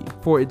 3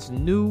 for its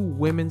new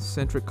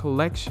women-centric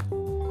collection,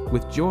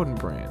 with Jordan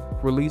Brand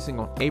releasing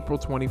on April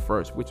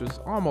 21st, which was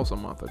almost a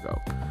month ago.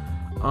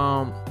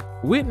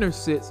 Whitner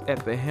sits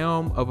at the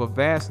helm of a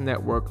vast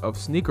network of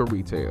sneaker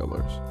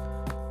retailers,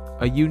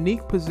 a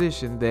unique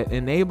position that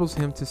enables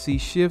him to see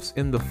shifts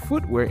in the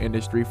footwear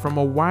industry from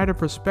a wider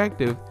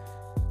perspective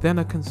than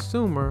a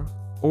consumer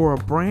or a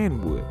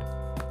brand would.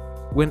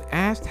 When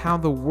asked how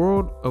the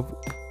world of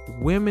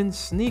women's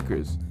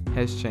sneakers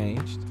has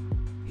changed,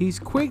 he's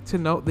quick to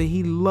note that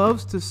he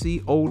loves to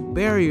see old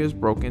barriers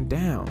broken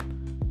down.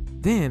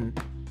 Then,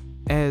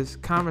 as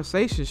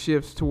conversation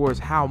shifts towards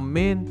how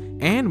men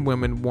and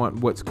women want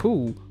what's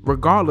cool,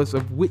 regardless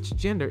of which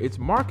gender it's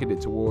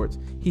marketed towards,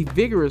 he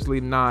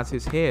vigorously nods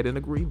his head in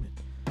agreement.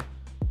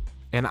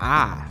 And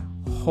I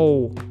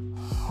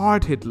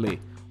wholeheartedly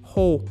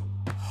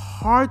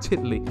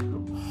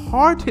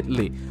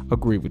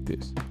agree with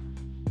this.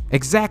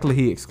 Exactly,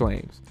 he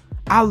exclaims.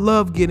 I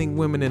love getting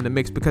women in the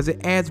mix because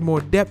it adds more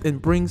depth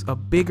and brings a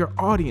bigger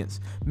audience.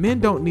 Men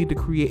don't need to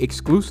create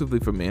exclusively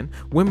for men.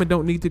 Women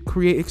don't need to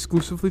create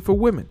exclusively for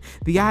women.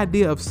 The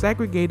idea of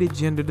segregated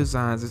gender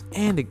designs is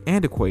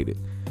antiquated.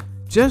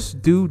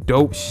 Just do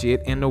dope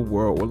shit and the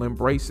world will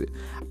embrace it.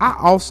 I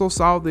also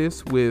saw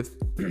this with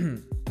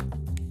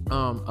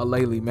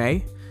Alayli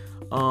May.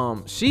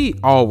 She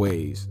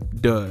always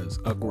does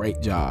a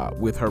great job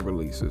with her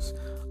releases.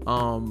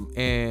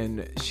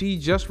 And she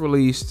just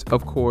released,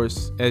 of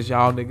course, as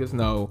y'all niggas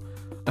know,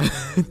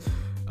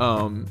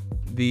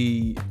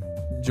 the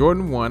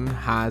Jordan 1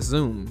 High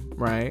Zoom,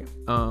 right?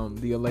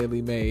 The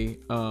Alayli May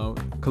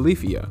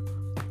Califia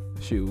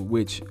shoe,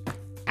 which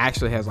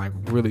actually has like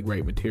really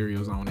great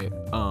materials on it.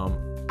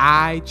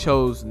 I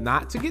chose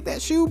not to get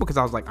that shoe because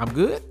I was like, I'm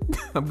good.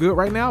 I'm good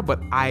right now, but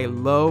I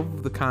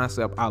love the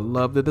concept. I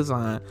love the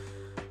design.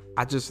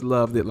 I just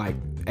loved it. Like,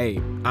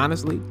 hey,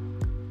 honestly,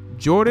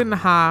 Jordan 1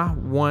 High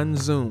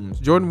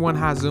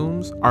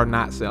Zooms are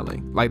not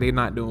selling. Like, they're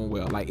not doing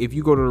well. Like, if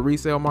you go to the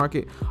resale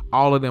market,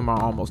 all of them are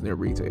almost near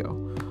retail.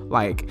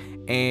 Like,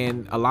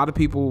 and a lot of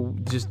people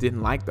just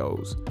didn't like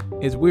those.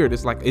 It's weird.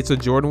 It's like, it's a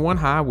Jordan 1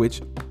 High,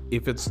 which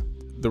if it's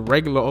the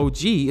regular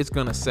OG, it's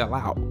gonna sell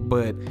out.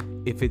 But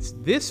if it's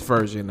this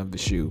version of the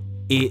shoe,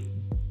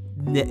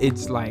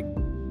 it's like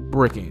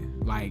bricking,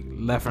 like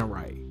left and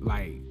right,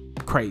 like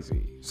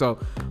crazy. So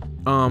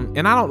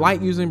and I don't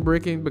like using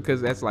bricking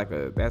because that's like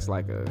a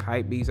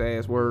hype beast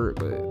ass word,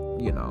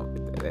 but you know,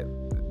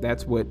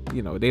 that's what,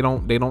 you know, they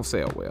don't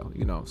sell well,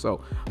 you know.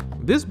 So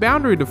this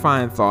boundary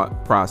defined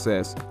thought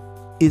process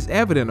is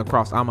evident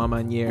across A Ma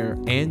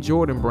Manière and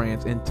Jordan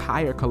Brand's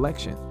entire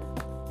collection.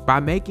 By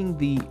making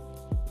the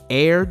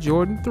Air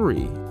Jordan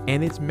 3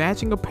 and its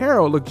matching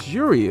apparel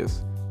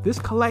luxurious, this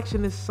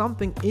collection is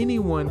something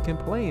anyone can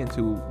play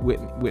into,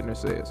 Whitner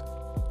says.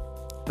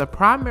 The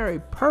primary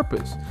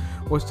purpose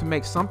was to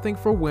make something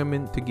for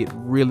women to get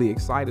really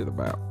excited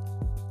about,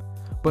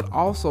 but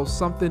also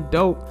something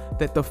dope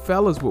that the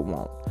fellas would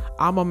want.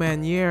 A Ma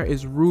Manière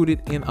is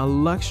rooted in a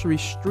luxury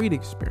street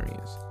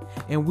experience,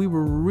 and we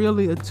were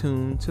really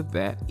attuned to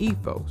that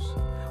ethos,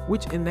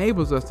 which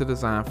enables us to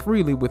design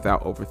freely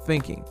without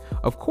overthinking.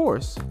 Of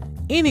course,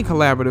 any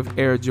collaborative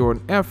Air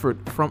Jordan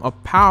effort from a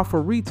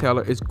powerful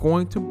retailer is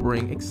going to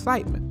bring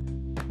excitement.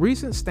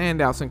 Recent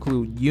standouts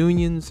include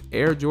Union's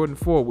Air Jordan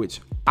 4, which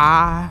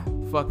I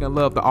fucking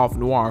love the Off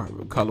Noir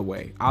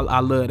colorway. I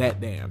love that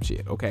damn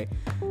shit, okay?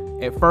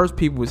 At first,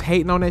 people was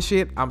hating on that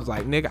shit. I was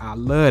like, nigga, I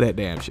love that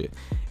damn shit.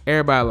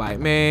 everybody like,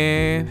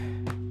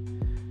 man,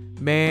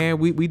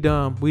 we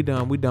dumb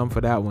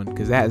for that one,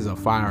 because that is a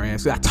fire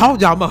ass. I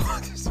told y'all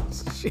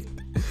motherfuckers. Shit.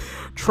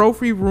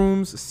 Trophy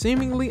rooms,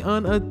 seemingly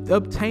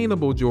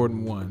unobtainable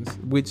Jordan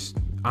 1s, which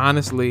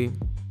honestly,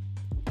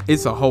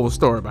 it's a whole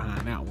story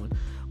behind that one.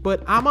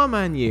 But A Ma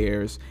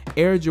Manier's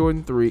Air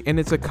Jordan 3 and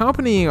its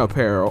accompanying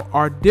apparel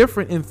are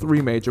different in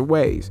 3 major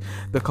ways.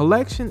 The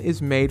collection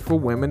is made for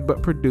women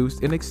but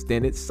produced in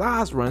extended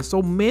size runs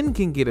so men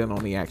can get in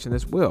on the action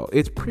as well.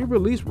 Its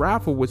pre-release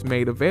raffle was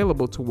made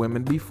available to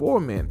women before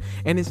men,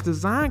 and its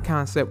design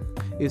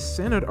concept is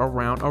centered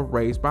around a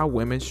Raised by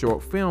Women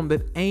short film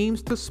that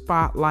aims to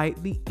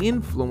spotlight the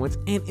influence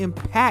and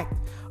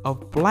impact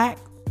of black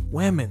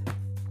women.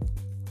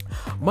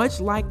 Much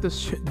like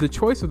the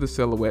choice of the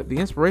silhouette, the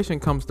inspiration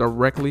comes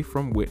directly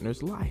from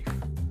Whitner's life.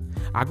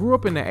 I grew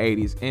up in the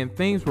 80s and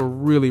things were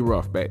really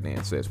rough back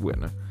then, says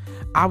Whitner.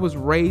 I was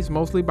raised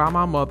mostly by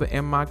my mother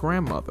and my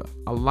grandmother.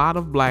 A lot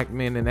of black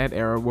men in that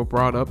era were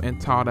brought up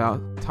and taught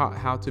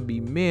how to be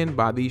men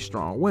by these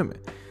strong women.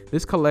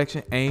 This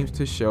collection aims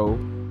to show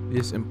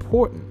this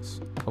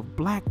importance of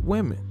black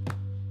women,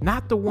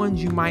 not the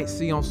ones you might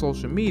see on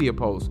social media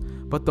posts,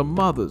 but the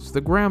mothers,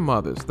 the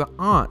grandmothers, the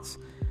aunts,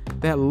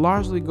 that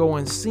largely go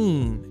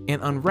unseen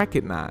and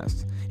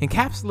unrecognized.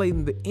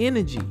 Encapsulating the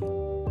energy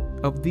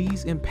of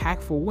these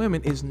impactful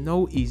women is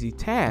no easy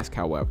task,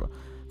 however.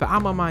 The A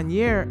Ma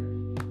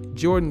Maniére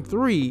Jordan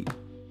 3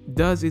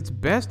 does its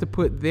best to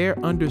put their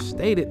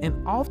understated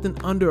and often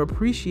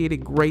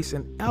underappreciated grace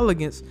and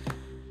elegance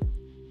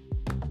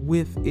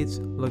with its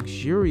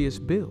luxurious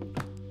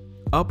build.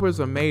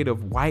 Uppers are made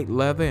of white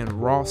leather and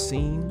raw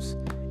seams,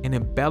 and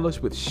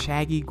embellished with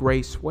shaggy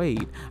gray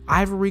suede.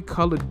 Ivory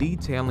colored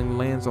detailing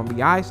lands on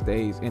the eye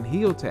stays and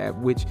heel tab,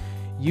 which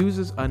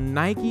uses a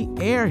Nike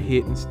Air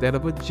hit instead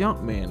of a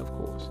Jumpman, of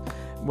course.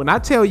 When I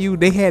tell you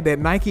they had that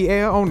Nike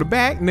Air on the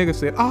back, nigga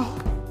said, oh,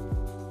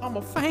 I'm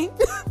a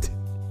faint.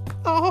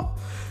 Oh,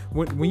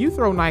 when you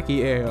throw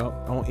Nike Air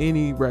on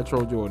any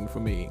retro Jordan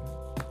for me,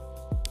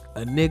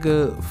 a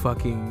nigga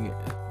fucking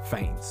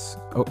faints.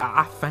 Oh,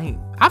 I faint.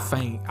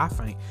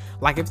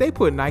 Like if they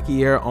put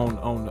Nike Air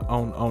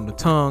on the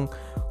tongue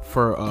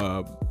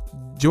for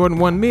Jordan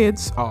 1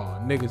 mids,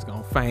 oh, niggas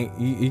gonna faint.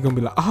 You gonna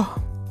be like,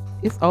 oh,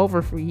 it's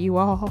over for you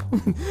all.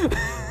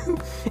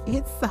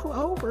 It's so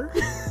over.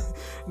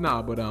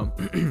 Nah, but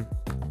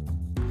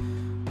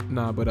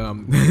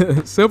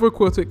silver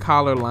quilted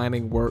collar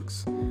lining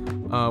works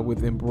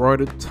with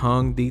embroidered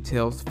tongue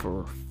details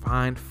for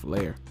fine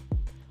flair.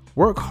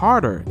 Work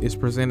Harder is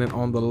presented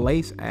on the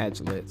lace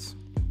aglets,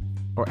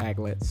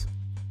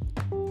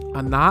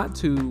 a nod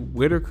to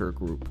Whitaker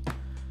Group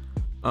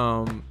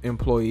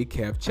employee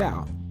Kev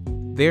Chow.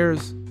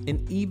 There's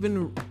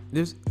even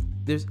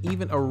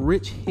a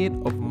rich hit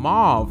of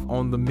mauve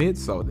on the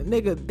midsole.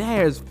 Nigga,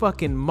 there's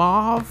fucking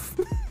mauve.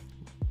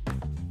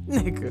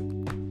 Nigga.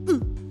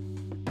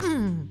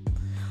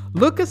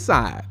 Look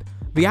aside,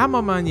 the A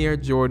Ma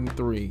Maniére Jordan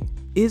 3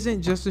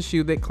 isn't just a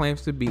shoe that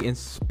claims to be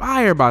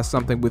inspired by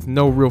something with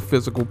no real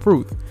physical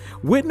proof.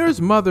 Whitner's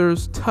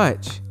mother's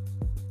touch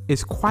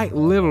is quite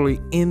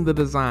literally in the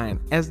design,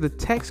 as the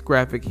text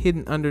graphic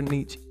hidden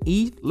underneath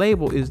each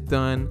label is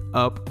done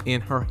up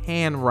in her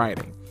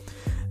handwriting.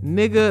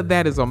 Nigga,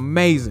 that is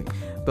amazing.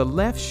 The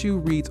left shoe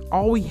reads,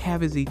 "All we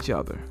have is each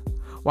other,"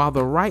 while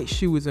the right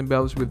shoe is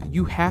embellished with,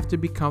 "You have to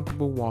be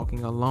comfortable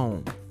walking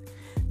alone."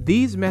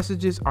 These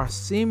messages are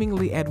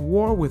seemingly at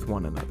war with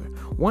one another.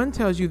 One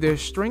tells you there's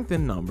strength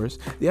in numbers,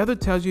 the other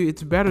tells you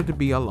it's better to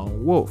be a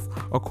lone wolf.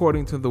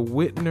 According to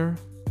Whitner,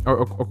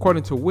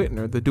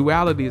 the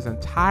duality is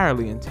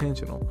entirely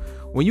intentional.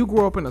 When you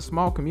grow up in a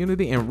small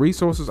community and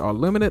resources are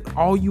limited,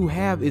 all you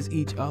have is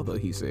each other,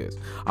 he says.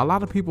 A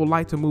lot of people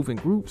like to move in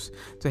groups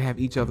to have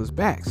each other's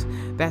backs.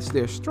 That's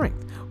their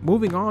strength.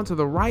 Moving on to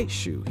the right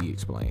shoe, he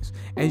explains.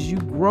 As you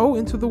grow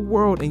into the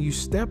world and you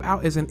step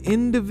out as an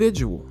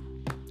individual,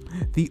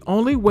 the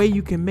only way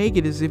you can make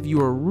it is if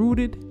you are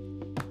rooted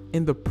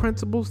in the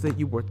principles that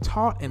you were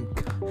taught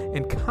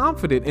and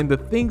confident in the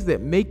things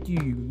that make you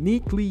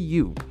uniquely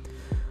you.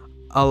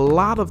 A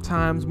lot of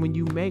times when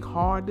you make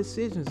hard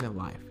decisions in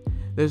life,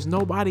 there's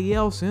nobody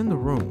else in the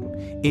room.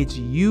 It's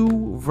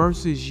you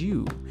versus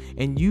you.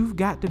 And you've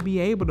got to be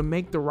able to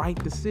make the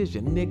right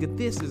decision. Nigga,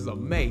 this is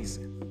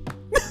amazing.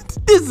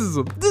 This is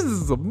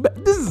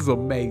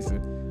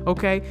amazing.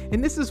 Okay?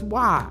 And this is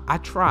why I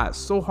tried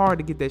so hard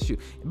to get that shoe.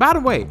 By the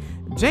way,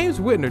 James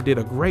Whitner did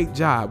a great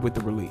job with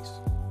the release.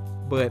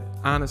 But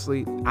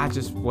honestly, I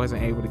just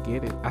wasn't able to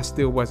get it. I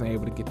still wasn't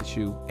able to get the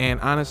shoe. And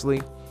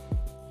honestly,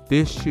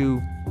 this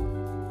shoe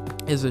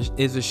is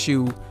a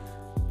shoe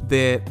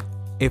that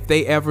if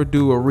they ever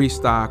do a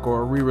restock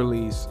or a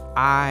re-release,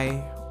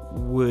 I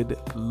would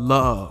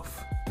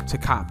love to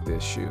cop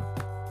this shoe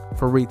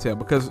for retail,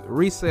 because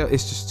resale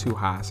is just too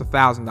high. It's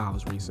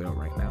 $1,000 resale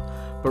right now,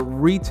 but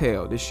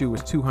retail, this shoe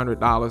is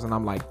 $200, and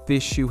I'm like,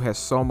 this shoe has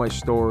so much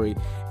story,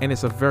 and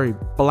it's a very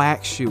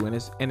black shoe, and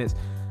it's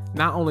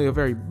not only a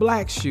very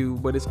black shoe,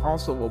 but it's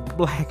also a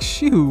black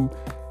shoe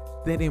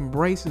that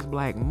embraces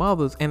black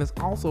mothers, and it's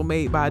also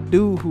made by a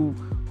dude who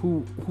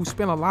who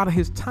spent a lot of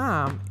his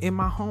time in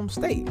my home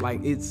state.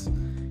 Like,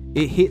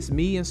 it hits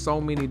me in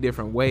so many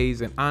different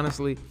ways. And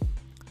honestly,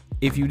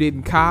 if you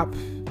didn't cop,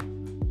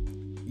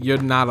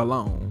 you're not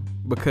alone,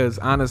 because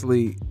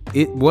honestly,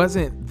 it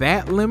wasn't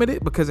that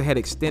limited because it had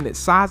extended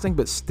sizing,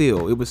 but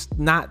still, it was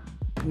not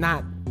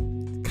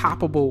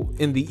coppable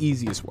in the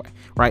easiest way,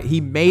 right?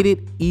 He made it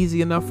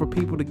easy enough for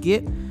people to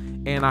get.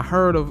 And I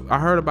heard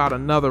about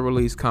another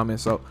release coming,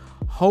 so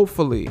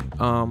hopefully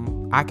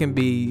I can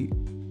be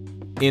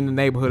in the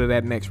neighborhood of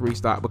that next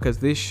restock, because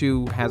this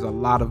shoe has a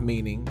lot of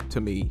meaning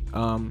to me,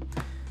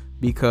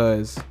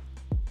 because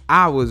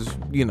I was,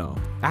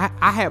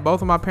 I had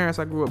both of my parents.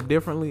 I grew up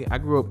differently. I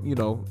grew up,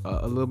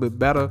 a little bit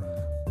better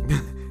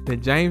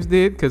than James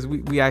did, because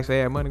we actually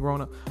had money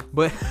growing up.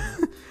 But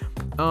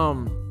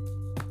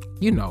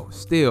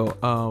still,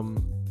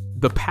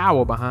 the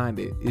power behind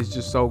it is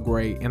just so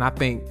great. And I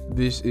think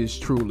this is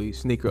truly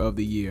sneaker of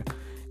the year,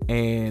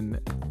 and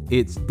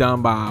it's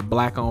done by a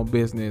black-owned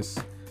business,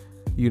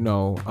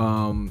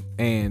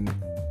 and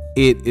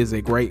it is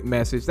a great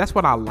message. That's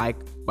what I like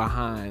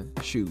behind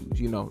shoes,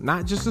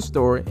 not just the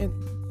story. And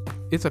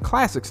it's a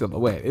classic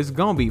silhouette. It's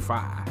gonna be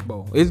fire,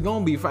 bro. It's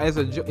gonna be fire.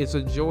 It's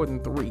a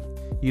Jordan 3,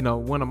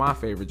 one of my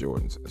favorite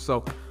Jordans.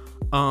 So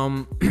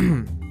I'm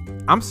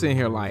sitting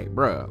here like,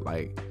 bruh,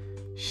 like,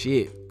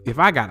 shit, if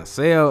I gotta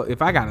sell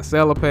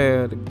a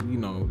pair,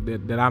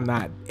 that I'm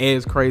not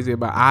as crazy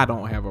about, I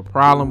don't have a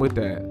problem with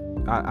that.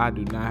 I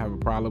do not have a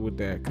problem with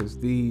that, because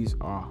these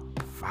are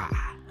fire.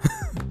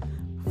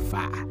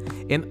 Fire.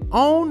 And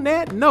on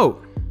that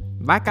note,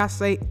 like I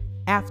say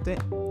after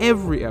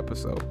every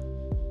episode,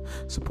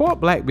 support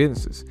black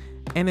businesses.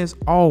 And as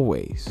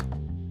always,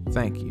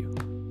 thank you.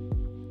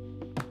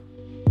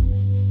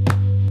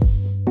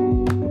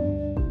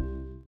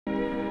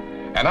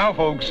 And now,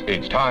 folks,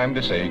 it's time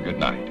to say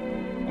goodnight.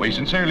 We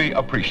sincerely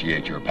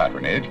appreciate your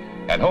patronage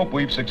and hope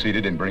we've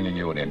succeeded in bringing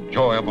you an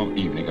enjoyable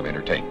evening of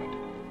entertainment.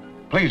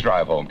 Please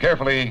drive home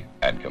carefully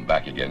and come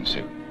back again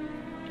soon.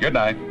 Good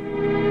night.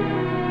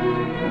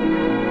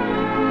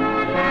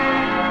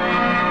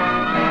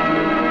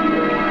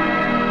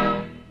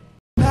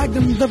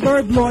 Magnum, the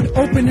bird lord,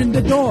 opening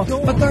the door.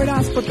 For third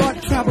eyes for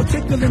thought travel,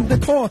 tickling the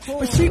core.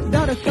 For sheep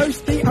that are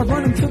thirsty, I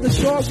run them to the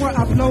shore, where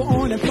I flow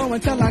on and flow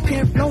until I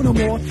can't flow no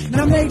more.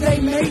 Now mayday,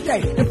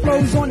 the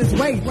flow's on its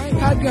way.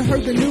 Have you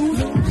heard the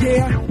news?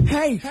 Yeah,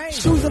 hey,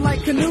 shoes are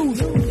like canoes,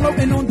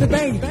 floating on the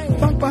bay.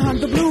 Funk behind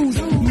the blues,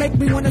 make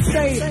me wanna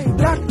say,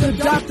 doctor,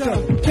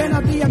 can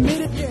I be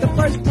admitted? The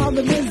first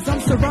problem is I'm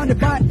surrounded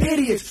by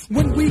idiots.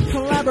 When we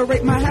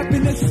collaborate, my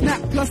happiness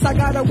snap. Plus I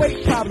got a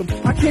weight problem,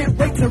 I can't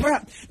wait to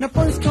rap. Now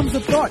first comes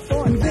a thought,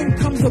 and then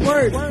comes a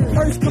word.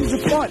 First comes a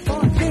thought,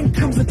 and then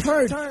comes a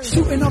turd.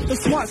 Shooting off the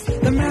smarts,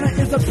 the manner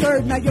is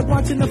absurd. Now you're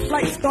watching the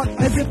flight start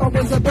as if I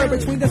was a bird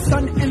between the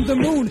sun and the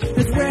moon.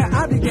 That's where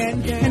I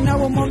began, and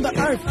now I'm on the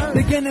earth,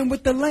 beginning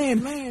with the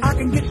land. I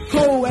can get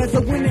cold as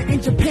a winter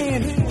in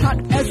Japan,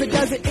 hot as a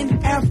desert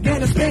in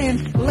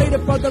Afghanistan. Later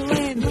for the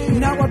land,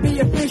 now I be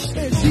a fish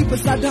deep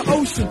beside the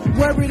ocean,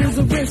 where it is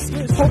a risk,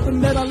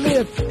 hoping that I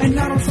live, and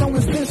not on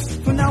someone's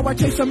list. For now I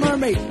chase a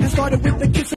mermaid, and started with the kiss.